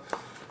form.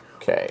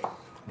 Okay,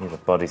 Need a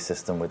body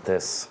system with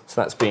this.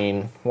 so that's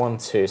been 1,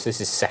 2. So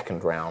this is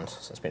second round.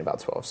 So it's been about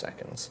 12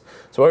 seconds.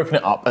 So open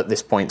it up at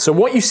this point. So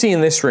what you see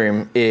in this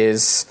room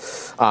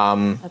is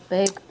A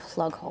big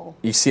plug hole.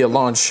 you see a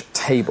large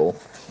table.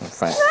 In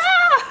fact.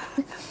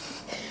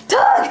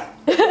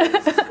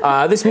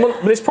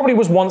 This probably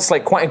was once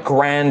like quite a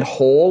grand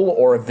hall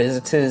or a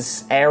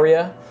visitor's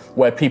area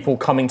where people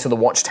coming to the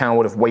watchtower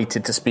would have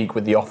waited to speak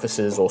with the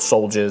officers or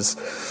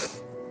soldiers.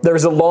 There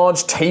is a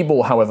large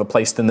table, however,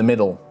 placed in the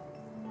middle.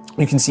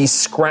 You can see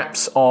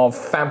scraps of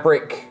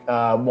fabric,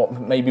 what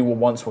maybe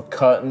were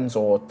curtains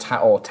or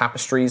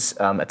tapestries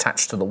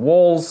attached to the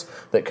walls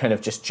that kind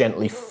of just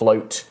gently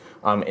float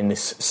in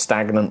this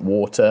stagnant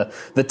water.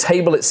 The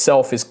table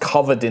itself is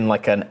covered in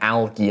like an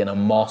algae and a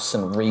moss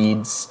and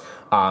reeds.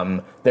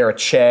 There are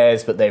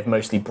chairs, but they've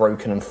mostly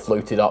broken and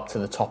floated up to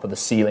the top of the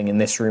ceiling in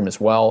this room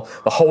as well.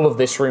 The whole of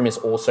this room is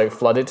also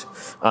flooded.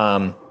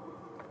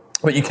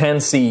 But you can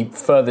see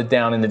further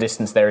down in the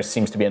distance there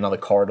seems to be another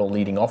corridor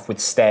leading off with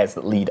stairs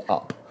that lead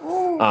up.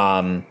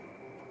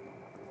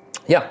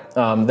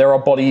 There are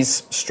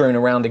bodies strewn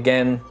around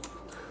again.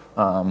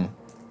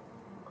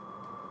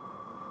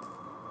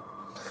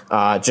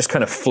 Just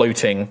kind of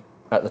floating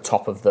at the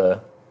top of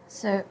the...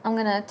 So I'm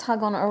gonna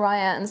tug on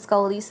Araya and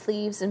Scully's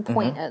sleeves and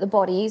point at the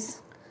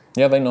bodies.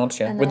 Yeah, they nod,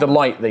 yeah. And With the then-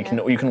 light, you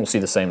can all see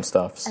the same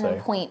stuff, And then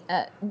so... point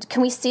at.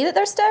 Can we see that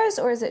they're stairs,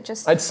 or is it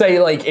just? I'd say,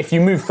 like, if you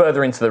move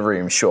further into the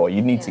room, sure,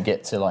 you'd need to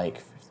get to, like...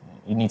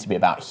 You need to be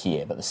about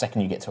here, but the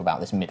second you get to about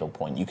this middle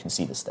point, you can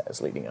see the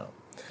stairs leading up.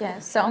 Yeah.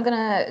 So I'm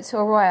gonna to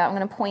Araya. I'm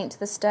gonna point to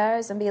the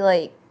stairs and be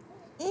like,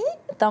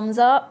 thumbs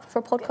up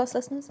for podcast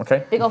listeners.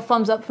 Okay? Big old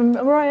thumbs up from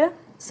Mariah.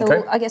 So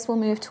Okay. I guess we'll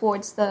move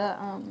towards the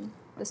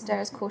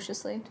stairs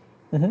cautiously.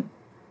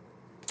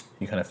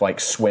 You kind of like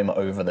swim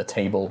over the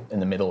table in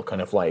the middle,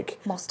 kind of like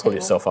Moss pull table.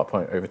 yourself up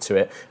over to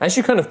it. As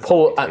you kind of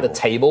pull at the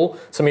table,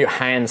 some of your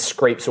hand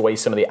scrapes away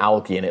some of the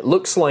algae, and it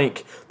looks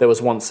like there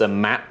was once a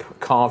map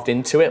carved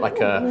into it.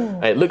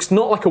 It looks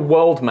not like a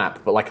world map,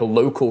 but like a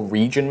local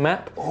region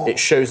map. It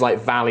shows like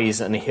valleys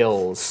and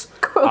hills.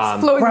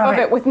 Floating above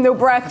it with no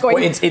breath going.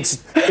 Well, it's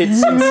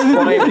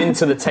inscribed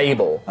into the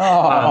table,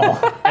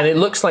 and it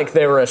looks like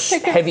there are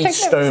heavy take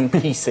stone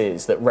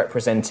pieces that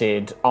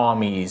represented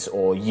armies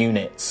or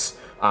units,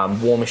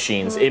 war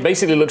machines. It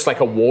basically looks like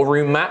a war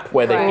room map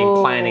where they've been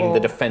planning the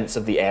defense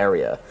of the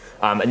area,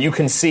 and you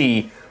can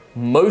see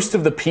most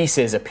of the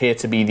pieces appear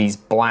to be these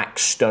black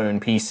stone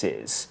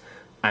pieces,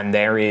 and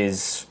there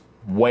is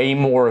way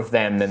more of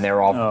them than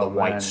there are of the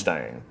white man.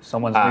 stone.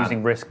 Someone's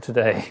losing Risk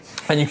today.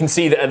 And you can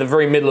see that at the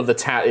very middle of the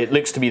tower, it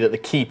looks to be that the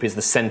keep is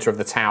the center of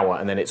the tower,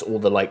 and then it's all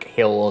the like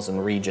hills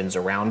and regions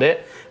around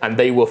it. And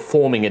they were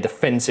forming a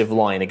defensive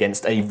line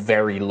against a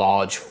very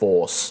large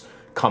force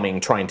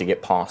trying to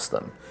get past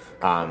them.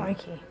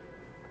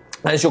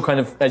 As you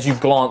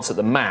glance at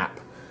the map,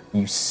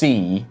 you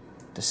see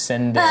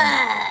descending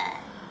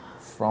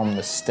from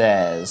the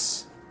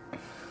stairs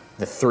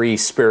the 3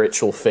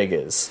 spiritual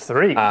figures.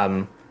 3?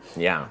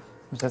 Yeah.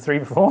 Was there 3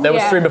 before? There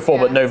was 3 before,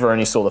 but yeah. Nova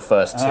only saw the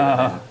first 2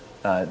 and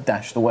then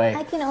dashed away.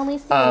 I can only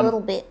see a little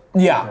bit.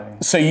 Yeah.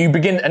 So you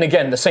begin, and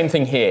again, the same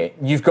thing here.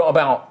 You've got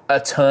about a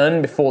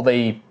turn before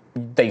they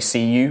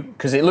see you,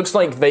 because it looks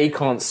like they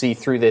can't see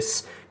through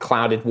this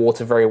clouded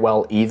water very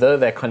well either.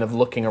 They're kind of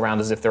looking around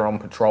as if they're on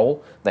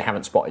patrol. They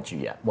haven't spotted you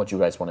yet. What do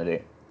you guys want to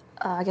do?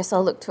 I guess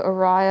I'll look to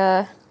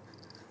Araya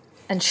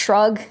and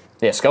shrug.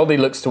 Yeah, Scaldy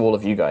looks to all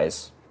of you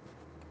guys.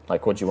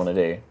 Like, what do you want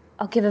to do?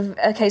 I'll give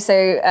a... Okay,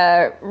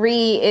 so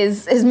Ree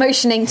is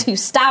motioning to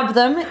stab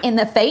them in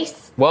the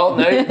face. Well,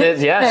 no,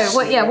 yes.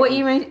 No, what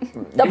you mean?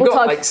 You've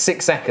got like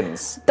 6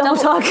 seconds. Double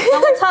tug.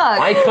 Double tug.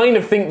 I kind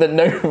of think that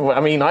Nova, I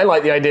mean, I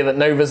like the idea that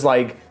Nova's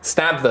like,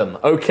 stab them.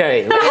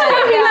 Okay.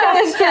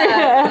 Let's go.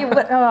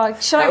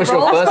 That's true. Should That I was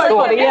roll? your first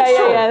thought.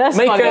 Yeah, that's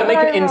Make funny.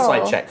 an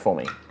insight check for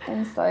me.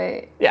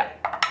 Insight. Yeah.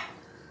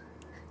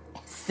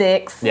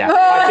 6. Yeah.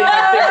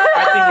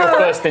 I think your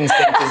first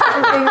instinct is.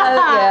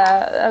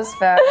 Yeah, that's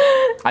fair.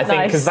 I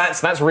think because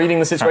that's reading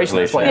the situation.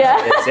 That's what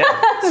Translation. it is.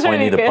 Yeah. So I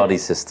need a good. buddy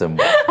system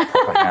with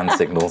proper hand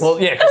signals. Well,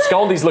 yeah, because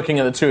Scaldy's looking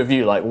at the 2 of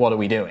you like, what are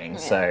we doing?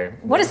 So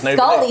What does there's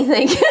no- Scaldy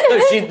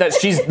think? No,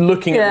 she's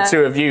looking at the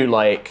Yeah. 2 of you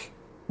like,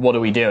 what are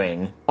we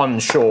doing?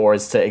 Unsure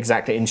as to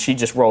exactly, and she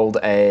just rolled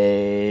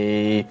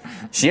she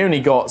only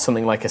got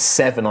something like a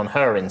 7 on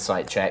her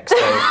insight check, so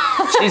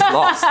she's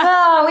lost.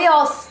 Oh, we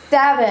all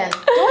stabbing. Do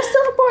I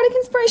still have Bardic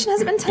Inspiration?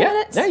 Has it been 10 Yeah,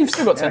 minutes? yeah, you've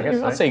still got 10 I guess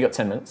minutes. so. I'd say you got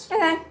 10 minutes.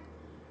 Okay.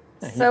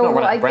 You've So not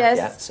run out I of breath guess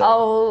yet,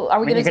 so. are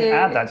we I mean, you going to can do...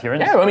 add that to your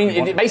Yeah, insight I mean, if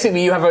you want.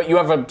 basically you have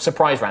a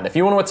surprise round. If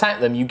you want to attack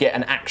them, you get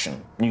an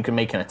action. You can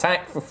make an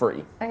attack for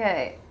free.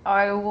 Okay,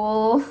 I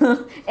will,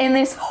 in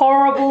this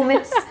horrible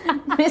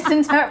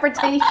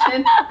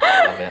misinterpretation,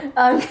 Love it.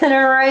 I'm going to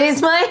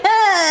raise my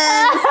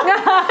hand.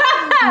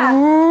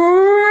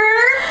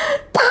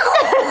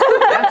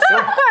 Yeah,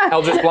 sure.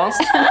 Eldritch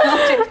Blast.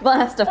 Eldritch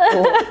Blast of 4.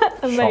 Shock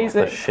the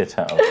Amazing. shit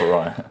out of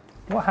Orion.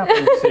 What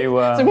happened to...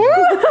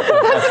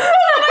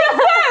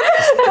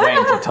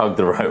 Waiting to tug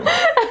the rope.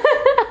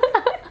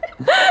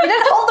 You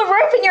just hold the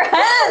rope in your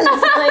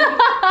hands! Like...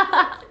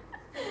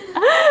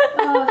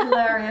 Oh,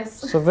 hilarious.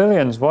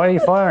 Civilians, why are you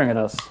firing at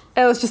us?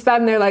 I was just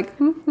standing there like,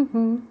 Yeah,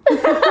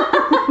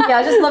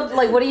 I just love,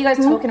 like, what are you guys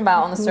talking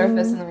about on the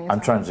surface in the meantime? I'm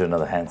trying to do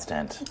another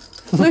handstand.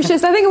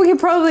 Lucius, I think we could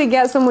probably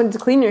get someone to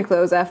clean your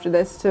clothes after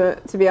this, to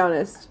be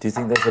honest. Do you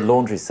think there's a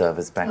laundry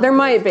service back There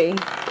might be.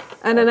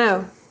 I don't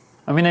know.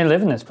 I mean, they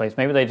live in this place.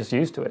 Maybe they're just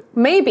used to it.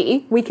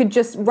 Maybe we could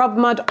just rub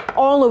mud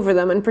all over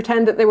them and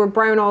pretend that they were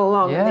brown all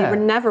along and they Yeah. were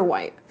never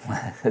white.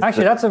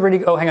 Actually, that's a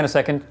really... Oh, hang on a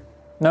second.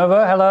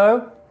 Nova,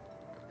 hello?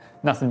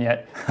 Nothing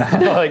yet.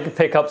 Like,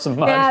 pick up some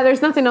mud. Yeah,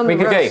 there's nothing on the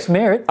We could road.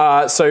 smear it.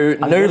 So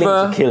I'm willing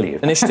Nova to kill you.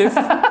 initiative.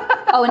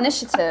 Oh,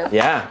 initiative.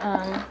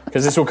 Yeah.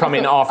 Because this will come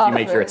in after you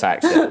make your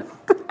attacks. Yeah.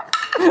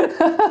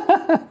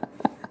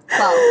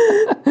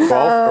 12.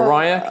 12.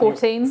 Araya?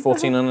 14.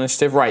 14 on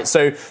initiative. Right.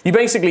 So you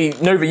basically,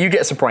 Nova, you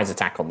get a surprise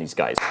attack on these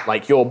guys.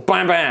 Like you're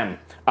bam bam.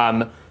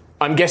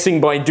 I'm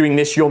guessing by doing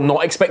this, you're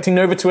not expecting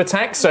Nova to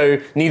attack, so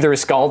neither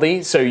is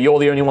Scaldy, so you're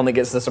the only one that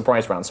gets the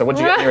surprise round. So what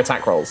do you get in your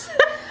attack rolls?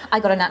 I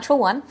got a natural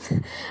 1.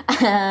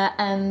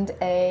 And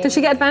a... Does she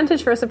get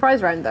advantage for a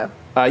surprise round, though?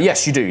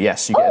 Yes, you do.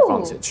 Yes, you get Oh.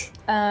 advantage.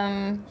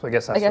 So I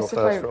guess that's your if first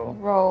I roll.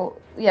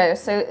 roll... Yeah,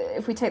 so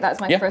if we take that as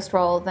my Yeah. first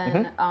roll,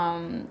 then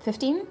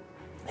 15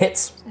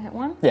 Hits. to hit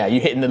 1. Yeah,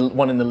 you hit the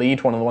one in the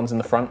lead, one of the ones in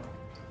the front.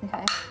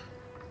 Okay.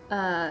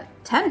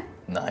 10.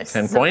 Nice.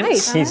 10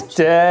 points. He's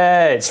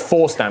dead. It's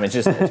force damage,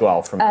 isn't it, as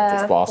well, from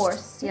Eldritch Blast?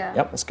 Force, yeah.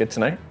 Yep, that's good to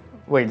know.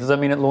 Wait, does that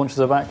mean it launches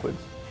her backwards?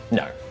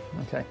 No.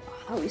 Okay.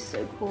 That would be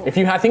so cool.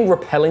 I think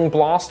Repelling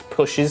Blast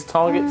pushes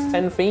targets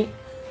 10 feet.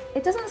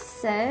 It doesn't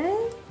say...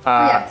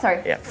 yeah,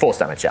 sorry. Yeah, force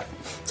damage, yeah.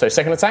 So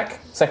second attack,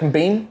 second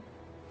beam.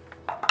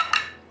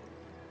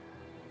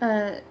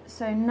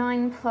 So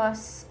 9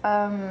 plus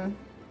 7...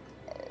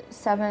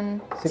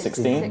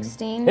 16.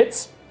 16.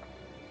 Hits.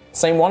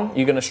 Same one.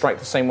 You're going to strike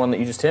the same one that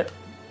you just hit.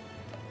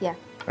 Yeah.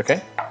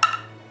 Okay.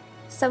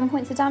 7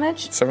 points of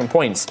damage. 7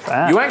 points.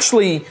 Ah. You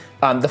actually,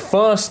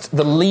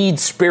 the lead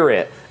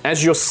spirit,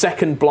 as your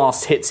second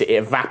blast hits it, it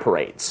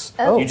evaporates.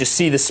 Oh. You just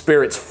see the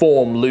spirit's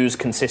form lose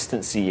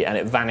consistency and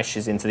it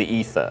vanishes into the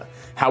ether.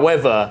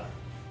 However,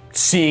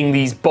 seeing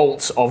these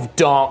bolts of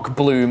dark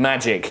blue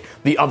magic,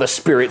 the other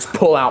spirits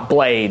pull out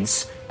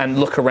blades and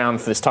look around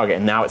for this target,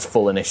 and now it's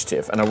full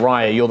initiative. And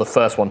Araya, you're the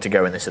first one to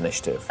go in this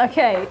initiative.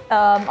 Okay,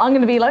 I'm going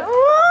to be like,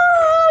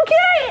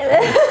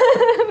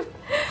 okay.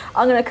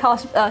 I'm going to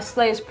cast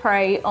Slayer's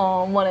Prey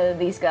on one of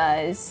these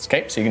guys.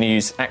 Okay, so you're going to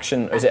use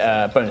action, is it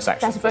a bonus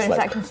action? That's a for bonus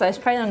Slay? action, Slayer's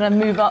Prey, and I'm going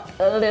to move up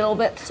a little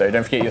bit. So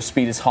don't forget your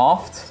speed is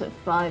halved. So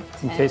 5,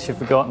 10, In case you've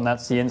forgotten,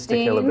 that's the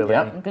insta-kill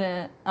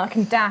ability. I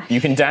can dash. You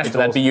can dash, but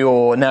that'd be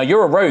your... Now,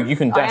 you're a rogue, you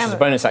can dash am, as a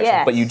bonus action,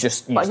 yes. but you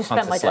just But I use just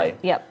Hunter spent my Slay. turn,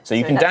 yep. So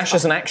you So can that's dash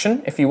as an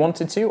action if you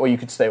wanted to, or you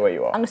could stay where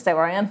you are. I'm going to stay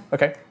where I am.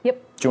 Okay.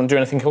 Yep. Do you want to do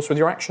anything else with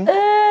your action?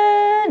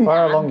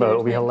 Fire a longbow,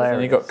 it'll be You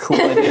hilarious. got cool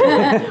ideas.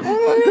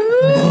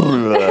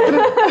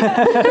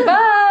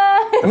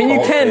 I mean, you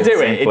can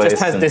do it, it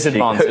just has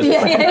disadvantage.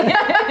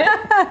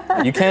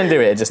 You can do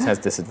it, it just has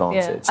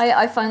disadvantage.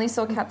 I finally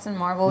saw Captain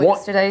Marvel What?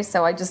 yesterday,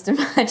 so I just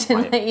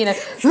imagine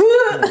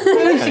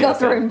that, she got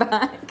thrown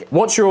back.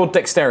 What's your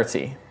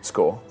dexterity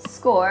score?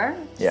 Score,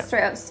 Yeah.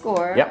 straight up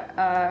score.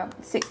 Yep.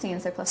 16,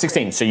 so plus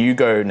 16, so you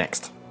go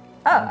next. 3.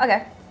 Oh,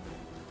 okay.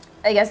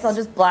 I guess I'll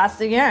just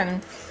blast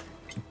again.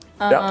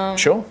 Yeah,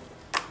 sure.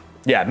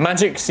 Yeah,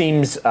 magic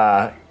seems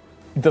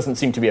doesn't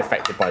seem to be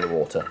affected by the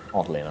water,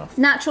 oddly enough.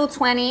 Natural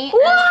 20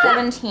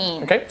 and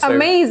 17. Okay, so,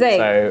 Amazing.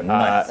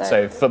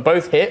 So for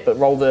both hit, but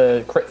roll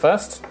the crit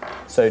first.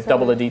 So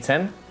double the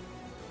d10.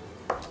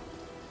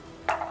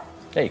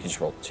 Yeah, you can just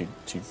roll two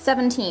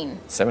 17.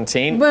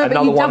 17. But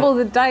Another you one. double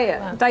the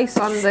dice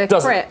on the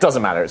crit.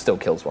 Doesn't matter. It still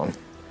kills one.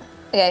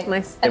 Okay.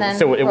 Nice. And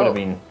It would roll. have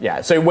been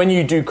So when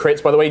you do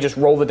crits, by the way, just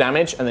roll the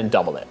damage and then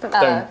double it. Don't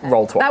okay.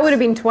 roll twice. That would have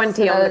been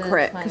 20 on the that's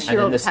crit fine. because she and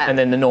then rolled this, 10. and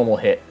then the normal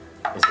hit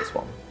is this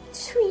one.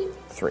 Sweet.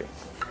 3.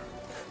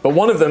 But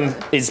one of them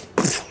is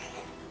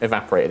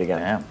evaporated again.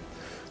 Yeah.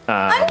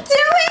 I'm doing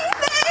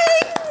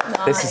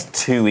things! This is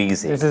too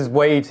easy. This is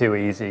way too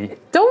easy.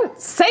 Don't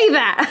say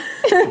that.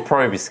 It'll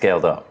probably be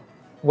scaled up.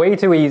 Way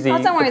too easy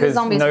Oh, don't worry, the because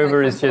zombies Nova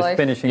might is come to just life.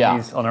 finishing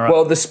these on her own.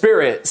 Well, the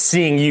spirit,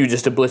 seeing you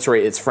just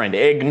obliterate its friend,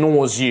 it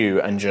ignores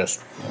you and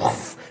just...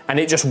 And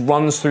it just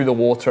runs through the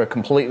water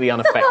completely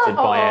unaffected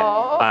by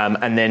it,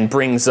 and then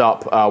brings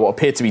up what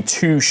appear to be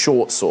 2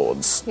 short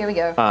swords. Here we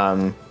go.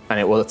 And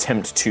it will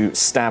attempt to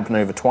stab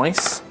Nova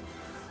twice.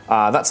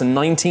 That's a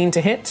 19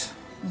 to hit,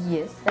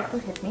 Yes, that will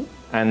hit me.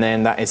 and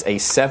then that is a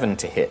 7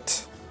 to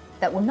hit.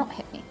 That will not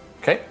hit me.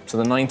 Okay, so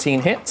the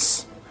 19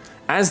 hits.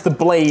 As the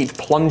blade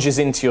plunges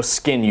into your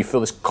skin, you feel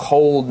this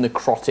cold,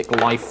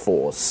 necrotic life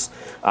force.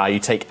 You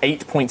take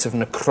 8 points of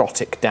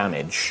necrotic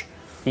damage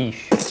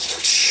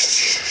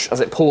Eesh. as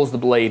it pulls the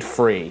blade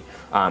free,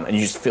 and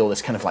you just feel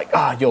this kind of like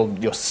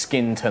your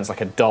skin turns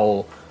like a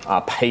dull,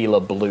 paler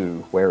blue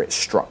where it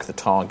struck the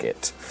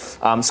target.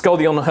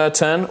 Scaldy on her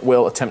turn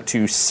will attempt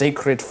to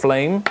Sacred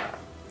Flame,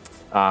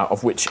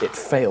 of which it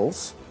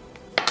fails,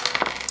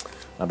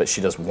 but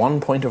she does 1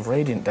 point of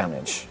radiant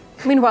damage.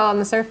 Meanwhile, on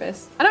the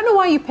surface, I don't know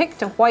why you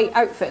picked a white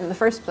outfit in the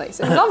first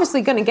place. It was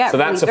obviously going to get So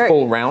really that's a dirty.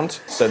 full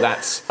round. So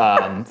that's third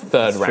round.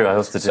 true, I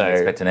also didn't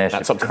expect an airship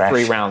that's up to crash.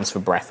 3 rounds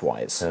for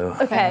breathwise. So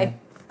Okay.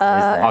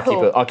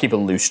 I'll keep a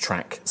loose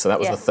track. So that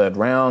was Yeah. the third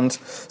round.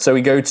 So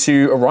we go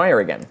to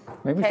Araya again.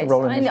 Maybe we Okay, should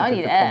roll so I initiative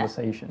need for air.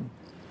 conversation.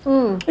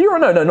 You're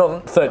no,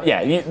 not third. Yeah,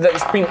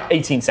 it's been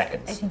 18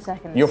 seconds. 18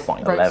 seconds. You're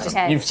fine. 11.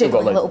 Okay. You've still got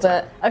Jiggling a loads.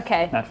 little bit.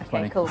 Okay. Natural Okay,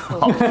 20. cool,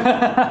 cool.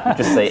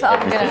 just say So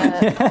I'm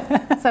everything.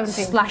 gonna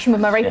 17. slash him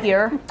with my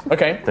rapier.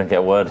 Okay. Don't get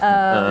a word.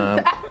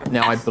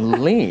 Now I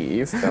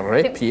believe the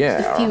rapier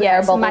Yeah,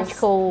 it's a bubbles.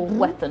 magical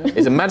weapon.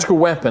 is a magical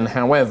weapon.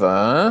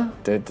 However,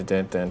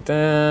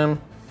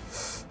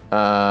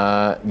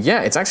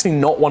 it's actually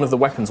not one of the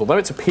weapons. Although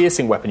it's a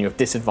piercing weapon, you have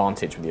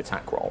disadvantage with the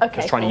attack roll. Okay,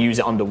 Because trying to cool. use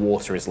it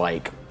underwater is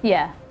like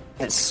Yeah.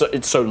 it's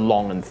so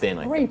long and thin.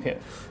 I think. Rapier.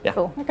 Yeah.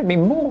 Cool. That could be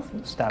more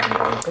than stabbing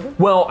damage, could it?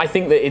 Well, I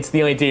think that it's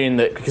the idea in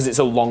that because it's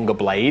a longer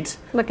blade,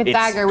 Like a it's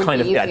dagger would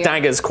kind be of easier.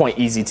 dagger's quite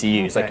easy to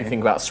use. Like Okay. you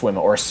think about a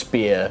swimmer or a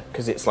spear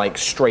because it's like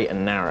straight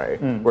and narrow.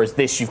 Whereas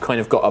this, you've kind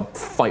of got to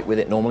fight with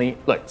it normally.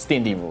 Look, it's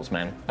D&D rules,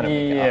 man. I don't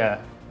make it up. Yeah.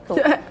 Cool.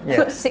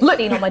 Yeah.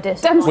 16 on my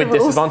disc. Dems With the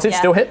rules. disadvantage, Yeah.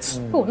 still hits.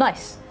 Cool,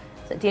 nice.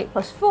 So D8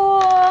 plus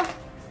 4.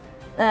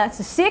 That's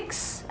a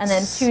 6. And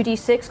then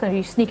 2d6. Going to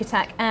do sneak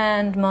attack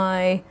and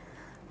my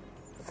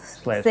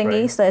Slayer's thingy,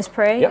 Prey. Slayer's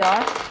Prey. Yep.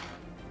 Yeah.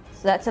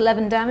 So that's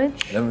 11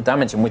 damage. 11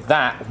 damage, and with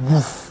that,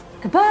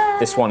 Goodbye.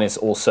 this one is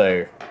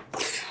also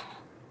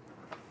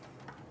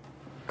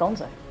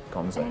Gonzo.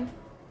 gonzo.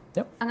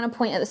 I'm going to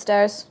point at the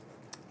stairs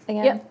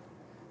again. Yep.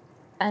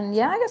 And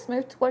yeah, I guess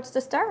move towards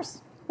the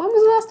stairs. When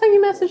was the last time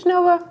you messaged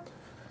Nova?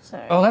 So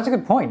Oh, that's a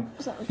good point.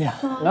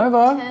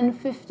 Nova. 10,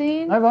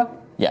 15. Nova.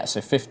 Yeah, so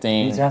You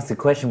 15. need to ask the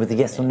question with a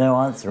yes or no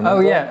answer. Oh,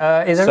 remember?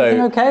 yeah. Is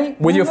everything okay?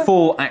 With your Nova?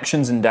 full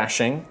actions and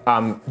dashing,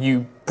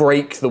 you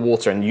break the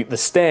water, and the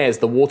stairs.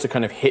 The water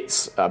kind of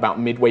hits about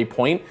midway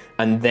point,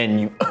 and then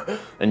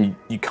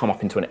you come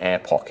up into an air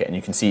pocket, and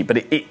you can see. But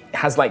it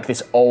has like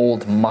this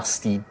old,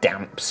 musty,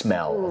 damp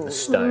smell of the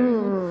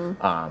stone,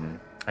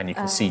 and you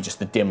can see just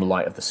the dim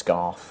light of the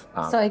scarf.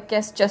 So I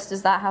guess just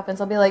as that happens,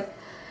 I'll be like,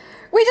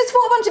 we just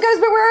fought a bunch of ghosts,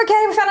 but we're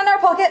okay. We found an air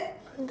pocket.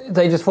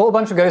 They just fought a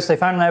bunch of ghosts, they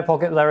found an air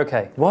pocket, they're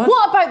okay. What?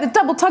 What about the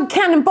double tug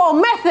cannonball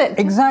method?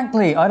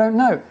 Exactly, I don't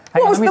know. Hang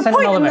What on, was let me the send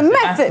point another in the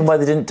message. Ask them method? why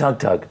they didn't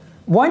tug.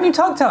 Why didn't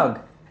you tug?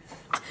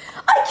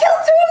 I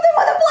killed 2 of them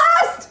with a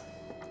blast.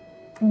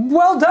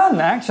 Well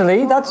done,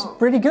 actually. That's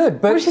pretty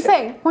good. But What did she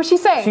say? What'd she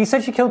say? She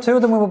said she killed 2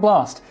 of them with a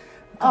blast.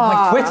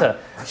 Like Twitter.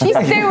 She's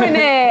doing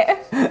it.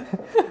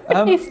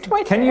 It's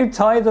Twitter. Can you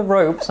tie the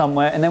rope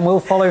somewhere and then we'll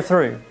follow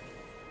through?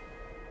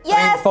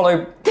 Yes.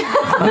 Follow.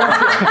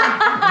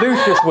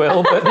 Lucius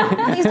will, but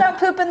Please don't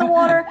poop in the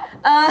water.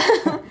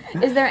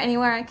 Is there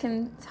anywhere I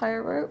can tie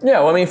a rope? Yeah,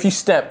 well, I mean, if you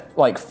step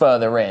like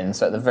further in,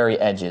 so at the very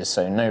edges,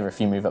 so Nova,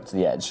 if you move up to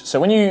the edge. So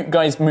when you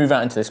guys move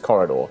out into this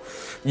corridor,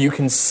 you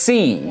can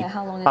see Yeah,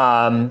 how long is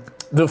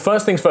the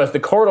first things first, the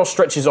corridor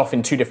stretches off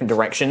in two different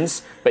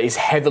directions, but is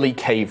heavily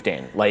caved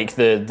in. Like,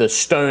 the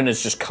stone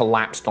has just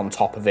collapsed on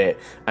top of it,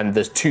 and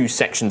the two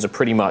sections are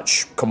pretty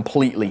much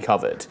completely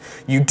covered.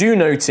 You do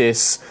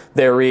notice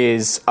there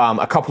is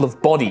a couple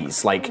of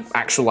bodies, like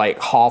actual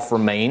like half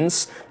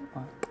remains,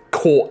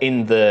 caught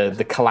in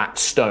the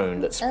collapsed stone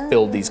that's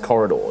filled these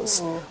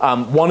corridors.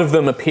 One of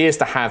them appears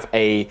to have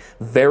a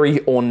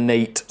very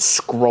ornate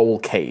scroll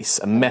case,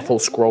 a metal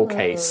scroll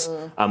case,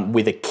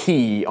 with a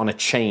key on a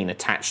chain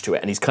attached to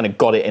it, and he's kind of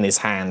got it in his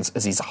hands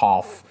as he's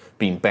half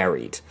been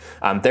buried.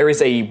 There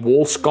is a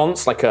wall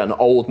sconce, like an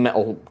old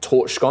metal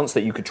torch sconce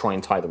that you could try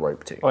and tie the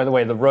rope to. By the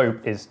way, the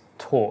rope is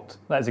taut.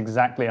 That is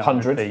exactly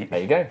 100 feet. There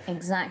you go.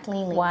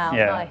 Exactly. Wow,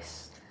 Yeah.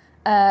 nice.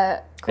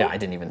 Yeah, I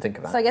didn't even think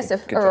of that. So I guess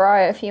if Good job.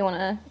 Araya, if you want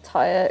to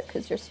tie it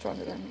because you're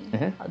stronger than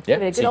me.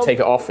 Yeah, so you take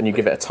it off and you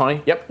give it a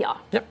tie. Yep. Yeah.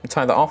 Yep, you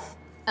tie that off.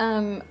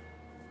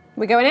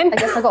 We going in? I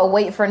guess I got to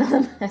wait for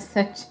another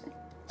message.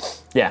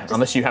 Yeah,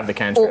 unless you have the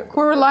cantrip.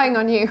 We're relying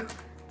on you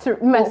to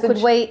message.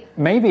 Awkward wait.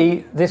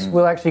 Maybe this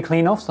will actually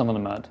clean off some of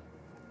the mud.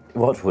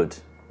 What would?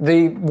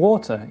 The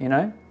water, you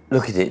know?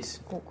 Look at it.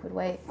 Awkward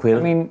wait. Quill,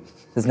 I mean,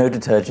 there's no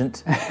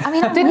detergent. I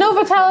mean, Did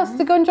Nova tell us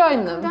to go and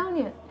join them? Down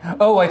yet?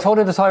 oh, I told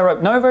her to tie a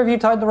rope. Nova, have you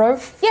tied the rope?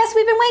 yes,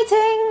 we've been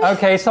waiting.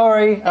 Okay,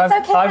 sorry. I've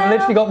okay I've now.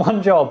 literally got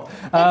one job.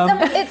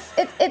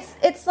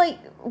 It's like,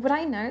 would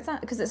I know? It's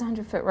that because it's a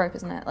 100-foot rope,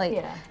 isn't it? Like,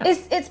 Yeah.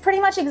 it's pretty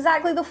much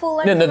exactly the full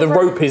length. No, of the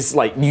rope is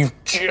like, you've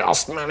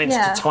just managed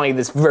Yeah. to tie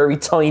this very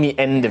tiny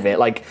end of it.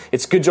 Like,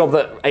 it's a good job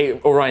that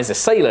Orion's a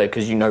sailor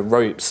because you know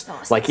ropes.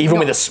 Like, even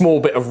with a small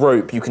bit of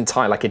rope, you can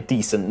tie like a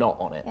decent knot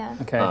on it. Yeah.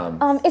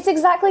 Okay. It's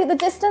exactly the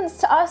distance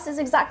to us is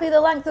exactly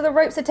the length of the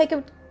rope. So take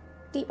a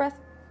deep breath.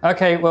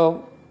 Okay,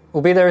 well,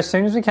 we'll be there as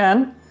soon as we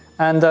can.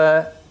 And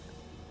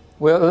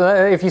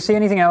if you see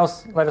anything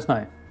else, let us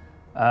know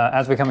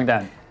as we're coming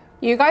down.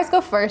 You guys go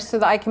first so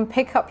that I can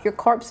pick up your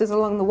corpses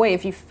along the way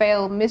if you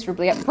fail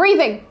miserably at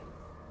breathing.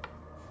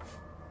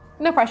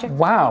 No pressure.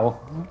 Wow,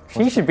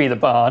 she should be the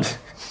bard.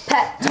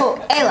 Pet talk,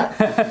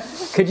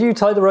 Ayla. Could you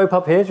tie the rope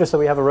up here just so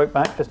we have a rope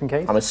back, just in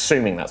case? I'm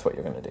assuming that's what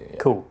you're going to do. Yeah.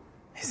 Cool.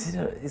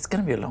 It's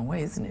going to be a long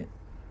way, isn't it?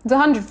 It's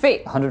 100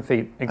 feet. 100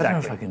 feet, I don't know if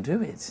exactly. I can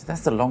do it.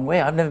 That's a long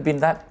way. I've never been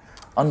that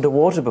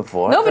underwater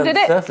before. Nova I've done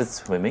did it. surface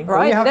swimming. Right.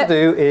 All you have to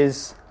Did do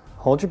is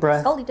hold your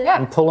breath Scaldy did it.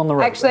 and pull on the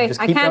rope. Actually, and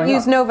just I keep can't going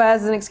use up. Nova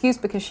as an excuse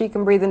because she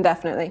can breathe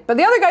indefinitely. But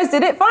the other guys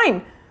did it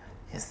fine.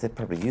 Yes, they're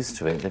probably used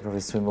to it. They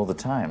probably swim all the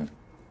time.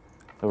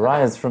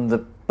 Araya's from the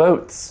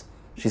boats.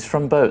 She's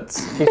from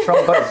boats. She's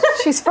from both.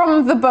 She's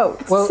from the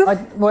boats. Well,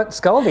 what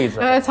Scaldy's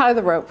I'm gonna tie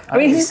the rope. I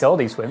mean,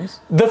 Scaldy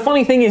swims. The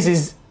funny thing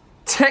is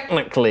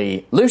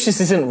technically, Lucius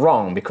isn't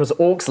wrong because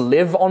orcs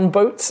live on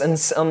boats and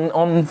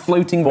on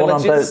floating Born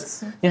on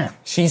villages. boats. Yeah,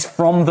 she's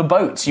from the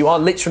boats. You are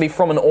literally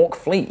from an orc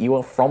fleet. You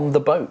are from the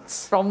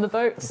boats. From the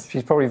boats.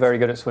 She's probably very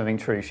good at swimming,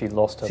 true. She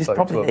lost her She's boat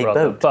probably to a a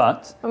brother. boat.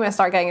 But I'm gonna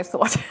start getting into the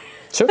water.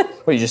 Sure.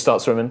 Well, you just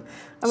start swimming.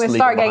 I'm gonna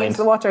start getting into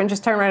the water and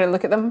just turn around and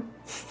look at them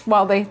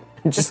while they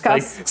Just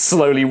like discuss.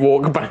 slowly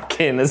walk back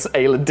in as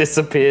Ayla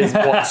disappears,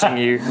 watching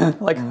you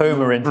like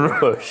Homer into the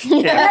bush.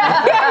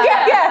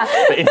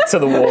 into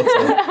the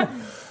water.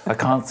 I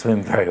can't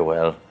swim very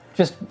well.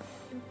 Just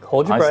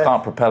hold your I breath.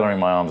 start propelling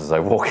my arms as I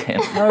walk in.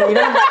 No, you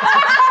don't,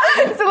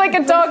 It's like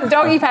a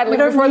doggy paddling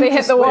don't before need they to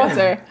hit the swim.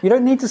 water. You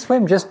don't need to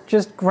swim.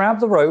 Just grab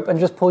the rope and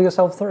just pull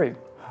yourself through.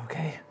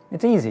 Okay.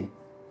 It's easy.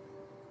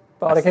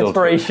 Bardic still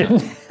do. inspiration.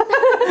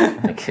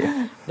 Thank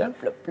you.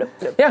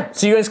 Yeah,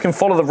 so you guys can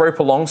follow the rope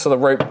along. So the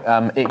rope,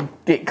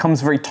 it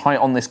comes very tight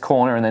on this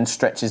corner and then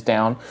stretches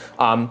down.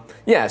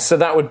 Yeah, so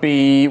that would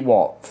be,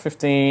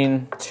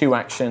 15, 2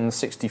 actions,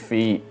 60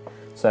 feet.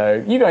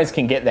 So you guys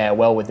can get there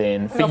well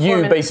within. For About 4 you,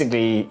 minutes.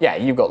 basically, yeah,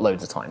 you've got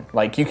loads of time.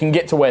 Like, you can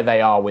get to where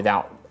they are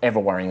without ever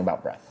worrying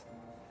about breath.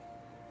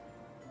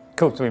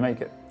 Cool, so we make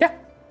it. Yeah,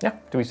 yeah.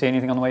 Do we see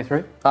anything on the way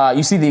through?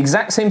 You see the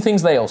exact same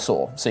things they all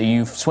saw. So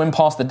you swim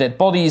past the dead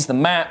bodies, the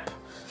map.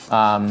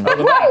 Hang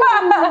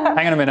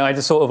on a minute, I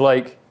just sort of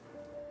like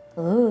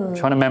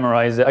trying to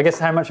memorize it. I guess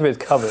how much of it is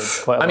covered?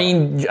 Quite a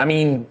lot. I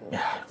mean,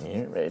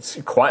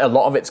 it's quite a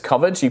lot of it's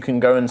covered. You can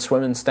go and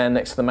swim and stand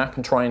next to the map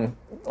and try and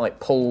like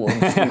pull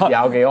and scoop the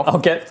algae off. I'll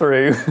get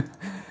through.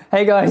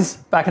 Hey guys,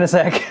 back in a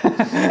sec.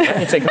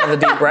 You take another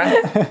deep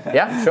breath.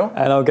 Yeah, sure.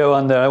 And I'll go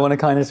under. I want to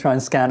kind of try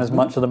and scan as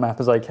much of the map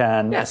as I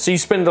can. Yeah, so you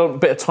spend a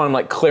bit of time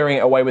like clearing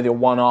it away with your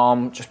one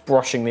arm, just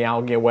brushing the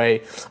algae away.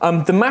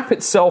 The map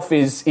itself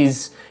is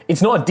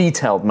it's not a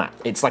detailed map.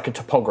 It's like a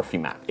topography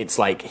map. It's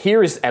like,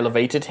 here is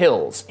elevated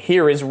hills,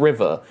 here is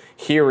river,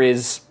 here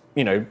is,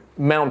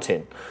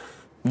 mountain.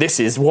 This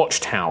is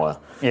watchtower.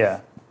 Yeah.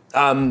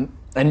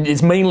 And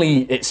it's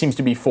mainly, it seems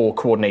to be for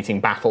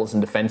coordinating battles and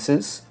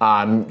defenses.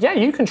 Yeah,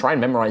 you can try and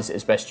memorize it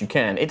as best you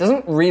can. It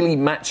doesn't really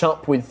match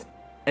up with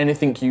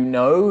anything you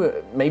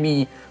know.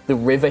 Maybe the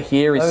river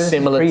here is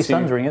similar to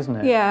pre-Sundering, isn't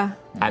it? Yeah.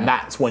 and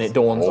that's when it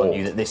dawns on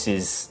you that this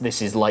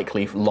is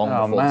likely long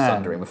before the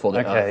Sundering, before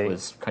the Earth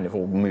was kind of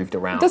all moved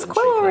around. Does and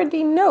Quill shaken.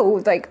 already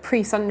know like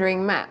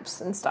pre-Sundering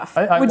maps and stuff?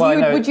 I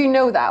know. Would you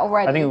know that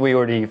already? I think we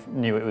already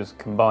knew it was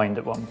combined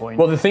at one point.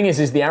 Well, the thing is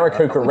the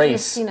Aarakocra have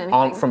race seen anything?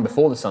 aren't from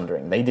before the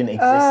Sundering. They didn't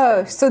exist.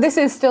 Oh, so this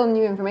is still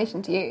new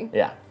information to you.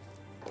 Yeah.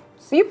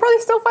 So you probably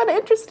still find it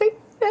interesting.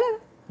 Yeah.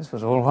 This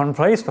was all one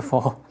place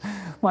before.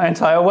 My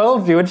entire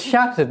worldview had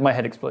shattered. My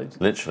head explodes.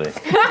 Literally.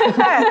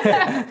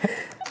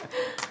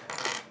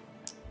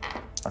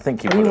 I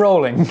think Are you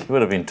rolling? He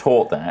would have been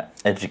taught that,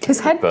 educated. His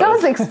head but-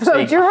 does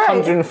explode, you're right.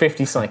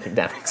 150 psychic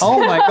damage. Oh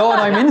my god,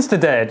 I'm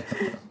insta-dead.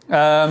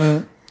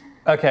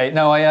 Okay,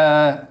 no,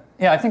 I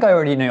think I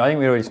already knew. I think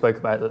we already spoke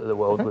about that the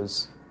world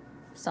was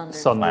Sundering.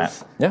 Sundering.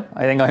 Yeah.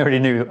 I think I already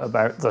knew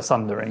about the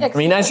Sundering. I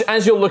mean,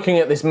 as you're looking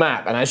at this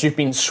map and as you've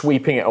been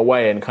sweeping it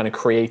away and kind of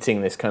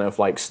creating this kind of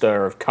like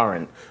stir of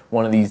current,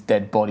 one of these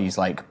dead bodies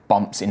like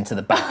bumps into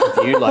the back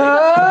of you.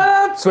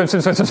 Like, Swim.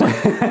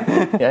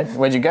 yeah,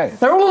 where'd you go?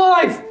 They're all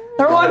alive!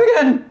 They're alive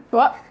again!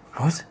 What?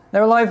 What?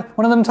 They're alive.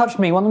 One of them touched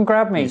me. One of them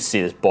grabbed me. You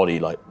see this body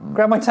like.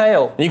 Grabbed my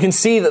tail. You can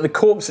see that the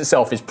corpse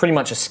itself is pretty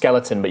much a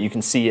skeleton, but you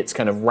can see it's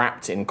kind of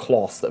wrapped in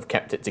cloth that have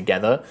kept it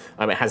together.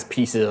 It has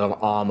pieces of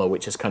armor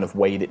which has kind of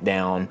weighed it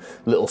down,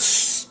 little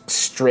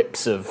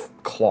strips of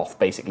cloth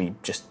basically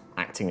just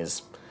acting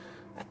as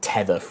a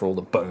tether for all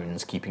the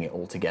bones, keeping it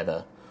all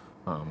together.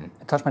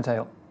 It touched my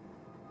tail.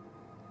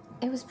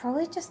 It was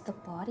probably just the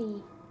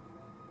body.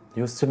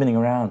 You're spinning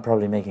around,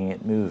 probably making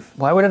it move.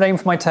 Why would it aim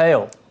for my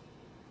tail?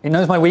 It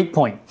knows my weak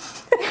point.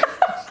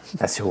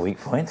 That's your weak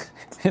point.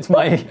 It's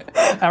my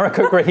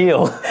Aarakocra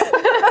heel.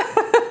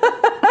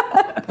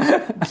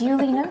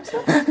 Duly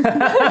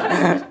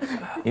noted.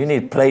 You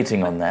need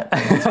plating on that.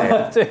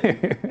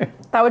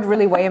 That would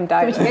really weigh him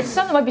down. It's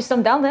something might be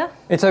some down there.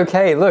 It's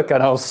okay, look,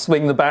 and I'll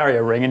swing the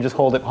barrier ring and just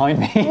hold it behind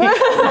me.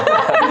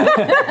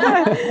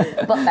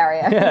 Butt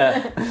barrier.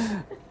 Yeah.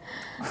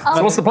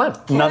 So what's the plan?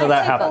 None of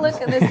that Take a happened.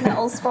 look at this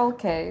metal scroll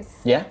case.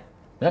 Yeah?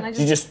 I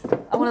You just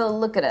I want to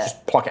look at it.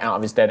 pluck it out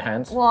of his dead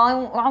hands.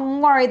 Well,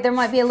 I'm worried there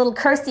might be a little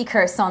cursey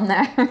curse on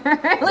there. Look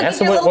at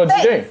so your what- little what'd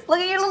you face. do? Look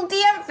at your little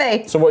DM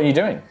face. So what are you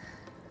doing?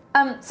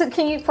 So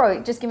can you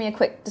probably just give me a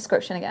quick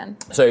description again?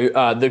 So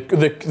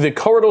the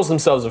corridors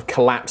themselves have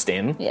collapsed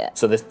in. Yeah.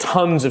 So there's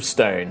tons of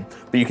stone,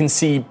 but you can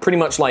see pretty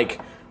much like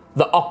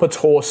the upper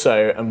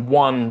torso and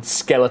one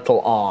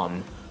skeletal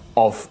arm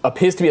of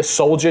appears to be a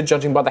soldier,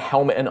 judging by the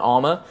helmet and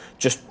armor.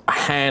 Just a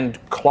hand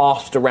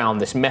clasped around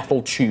this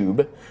metal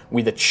tube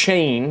with a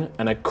chain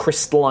and a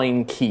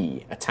crystalline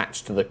key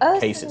attached to the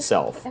case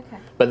itself. Okay.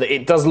 But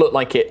it does look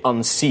like it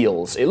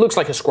unseals. It looks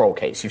like a scroll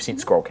case. You've seen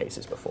scroll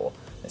cases before.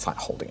 It's like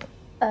holding it.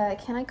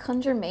 Can I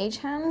conjure Mage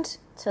Hand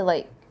to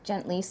like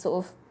gently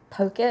sort of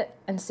poke it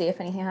and see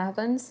if anything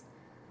happens?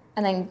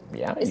 And then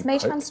is you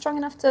Mage poke. Hand strong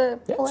enough to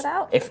pull it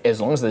out? As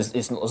long as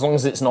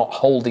it's not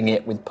holding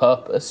it with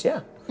purpose,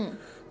 yeah.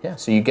 Yeah,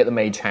 so you get the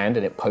mage hand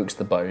and it pokes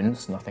the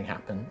bones, nothing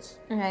happens.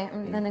 Okay,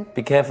 and then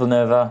Be careful,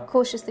 Nova.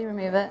 cautiously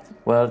remove it.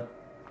 Well,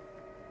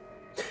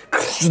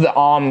 The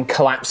arm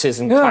collapses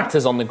and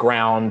clatters on the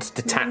ground,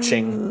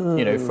 detaching,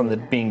 from the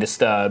being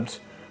disturbed.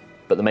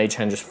 But the mage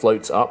hand just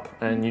floats up,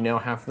 and you now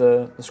have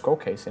the scroll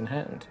case in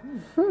hand.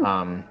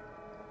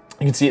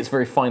 You can see it's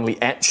very finely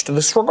etched.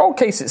 The scroll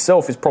case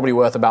itself is probably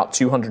worth about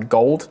 200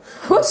 gold.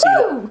 You can see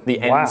that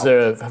the ends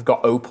have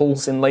got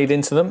opals inlaid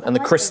into them, and the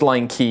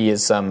crystalline key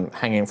is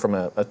hanging from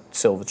a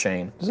silver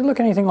chain. Does it look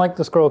anything like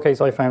the scroll case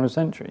I found with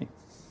Sentry?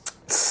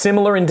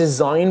 Similar in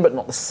design, but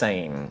not the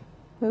same.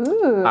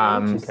 Ooh,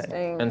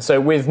 interesting. And so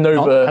with Not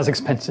Nova, as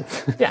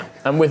expensive. yeah,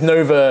 and with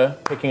Nova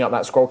picking up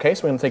that scroll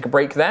case, we're going to take a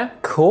break there.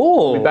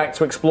 Cool. We'll be back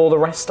to explore the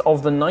rest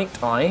of the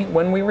Night Eye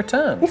when we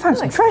return. We found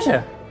some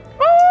treasure.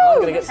 I'm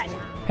gonna get-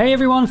 Hey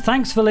everyone,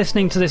 thanks for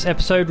listening to this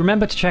episode.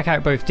 Remember to check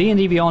out both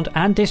D&D Beyond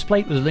and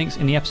Displate with the links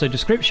in the episode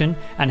description,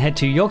 and head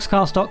to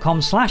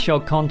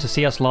yogscast.com/yogcon to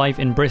see us live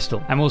in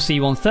Bristol. And we'll see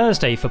you on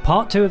Thursday for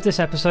part 2 of this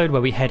episode,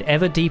 where we head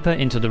ever deeper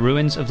into the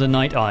ruins of the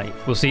Night Eye.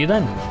 We'll see you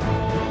then.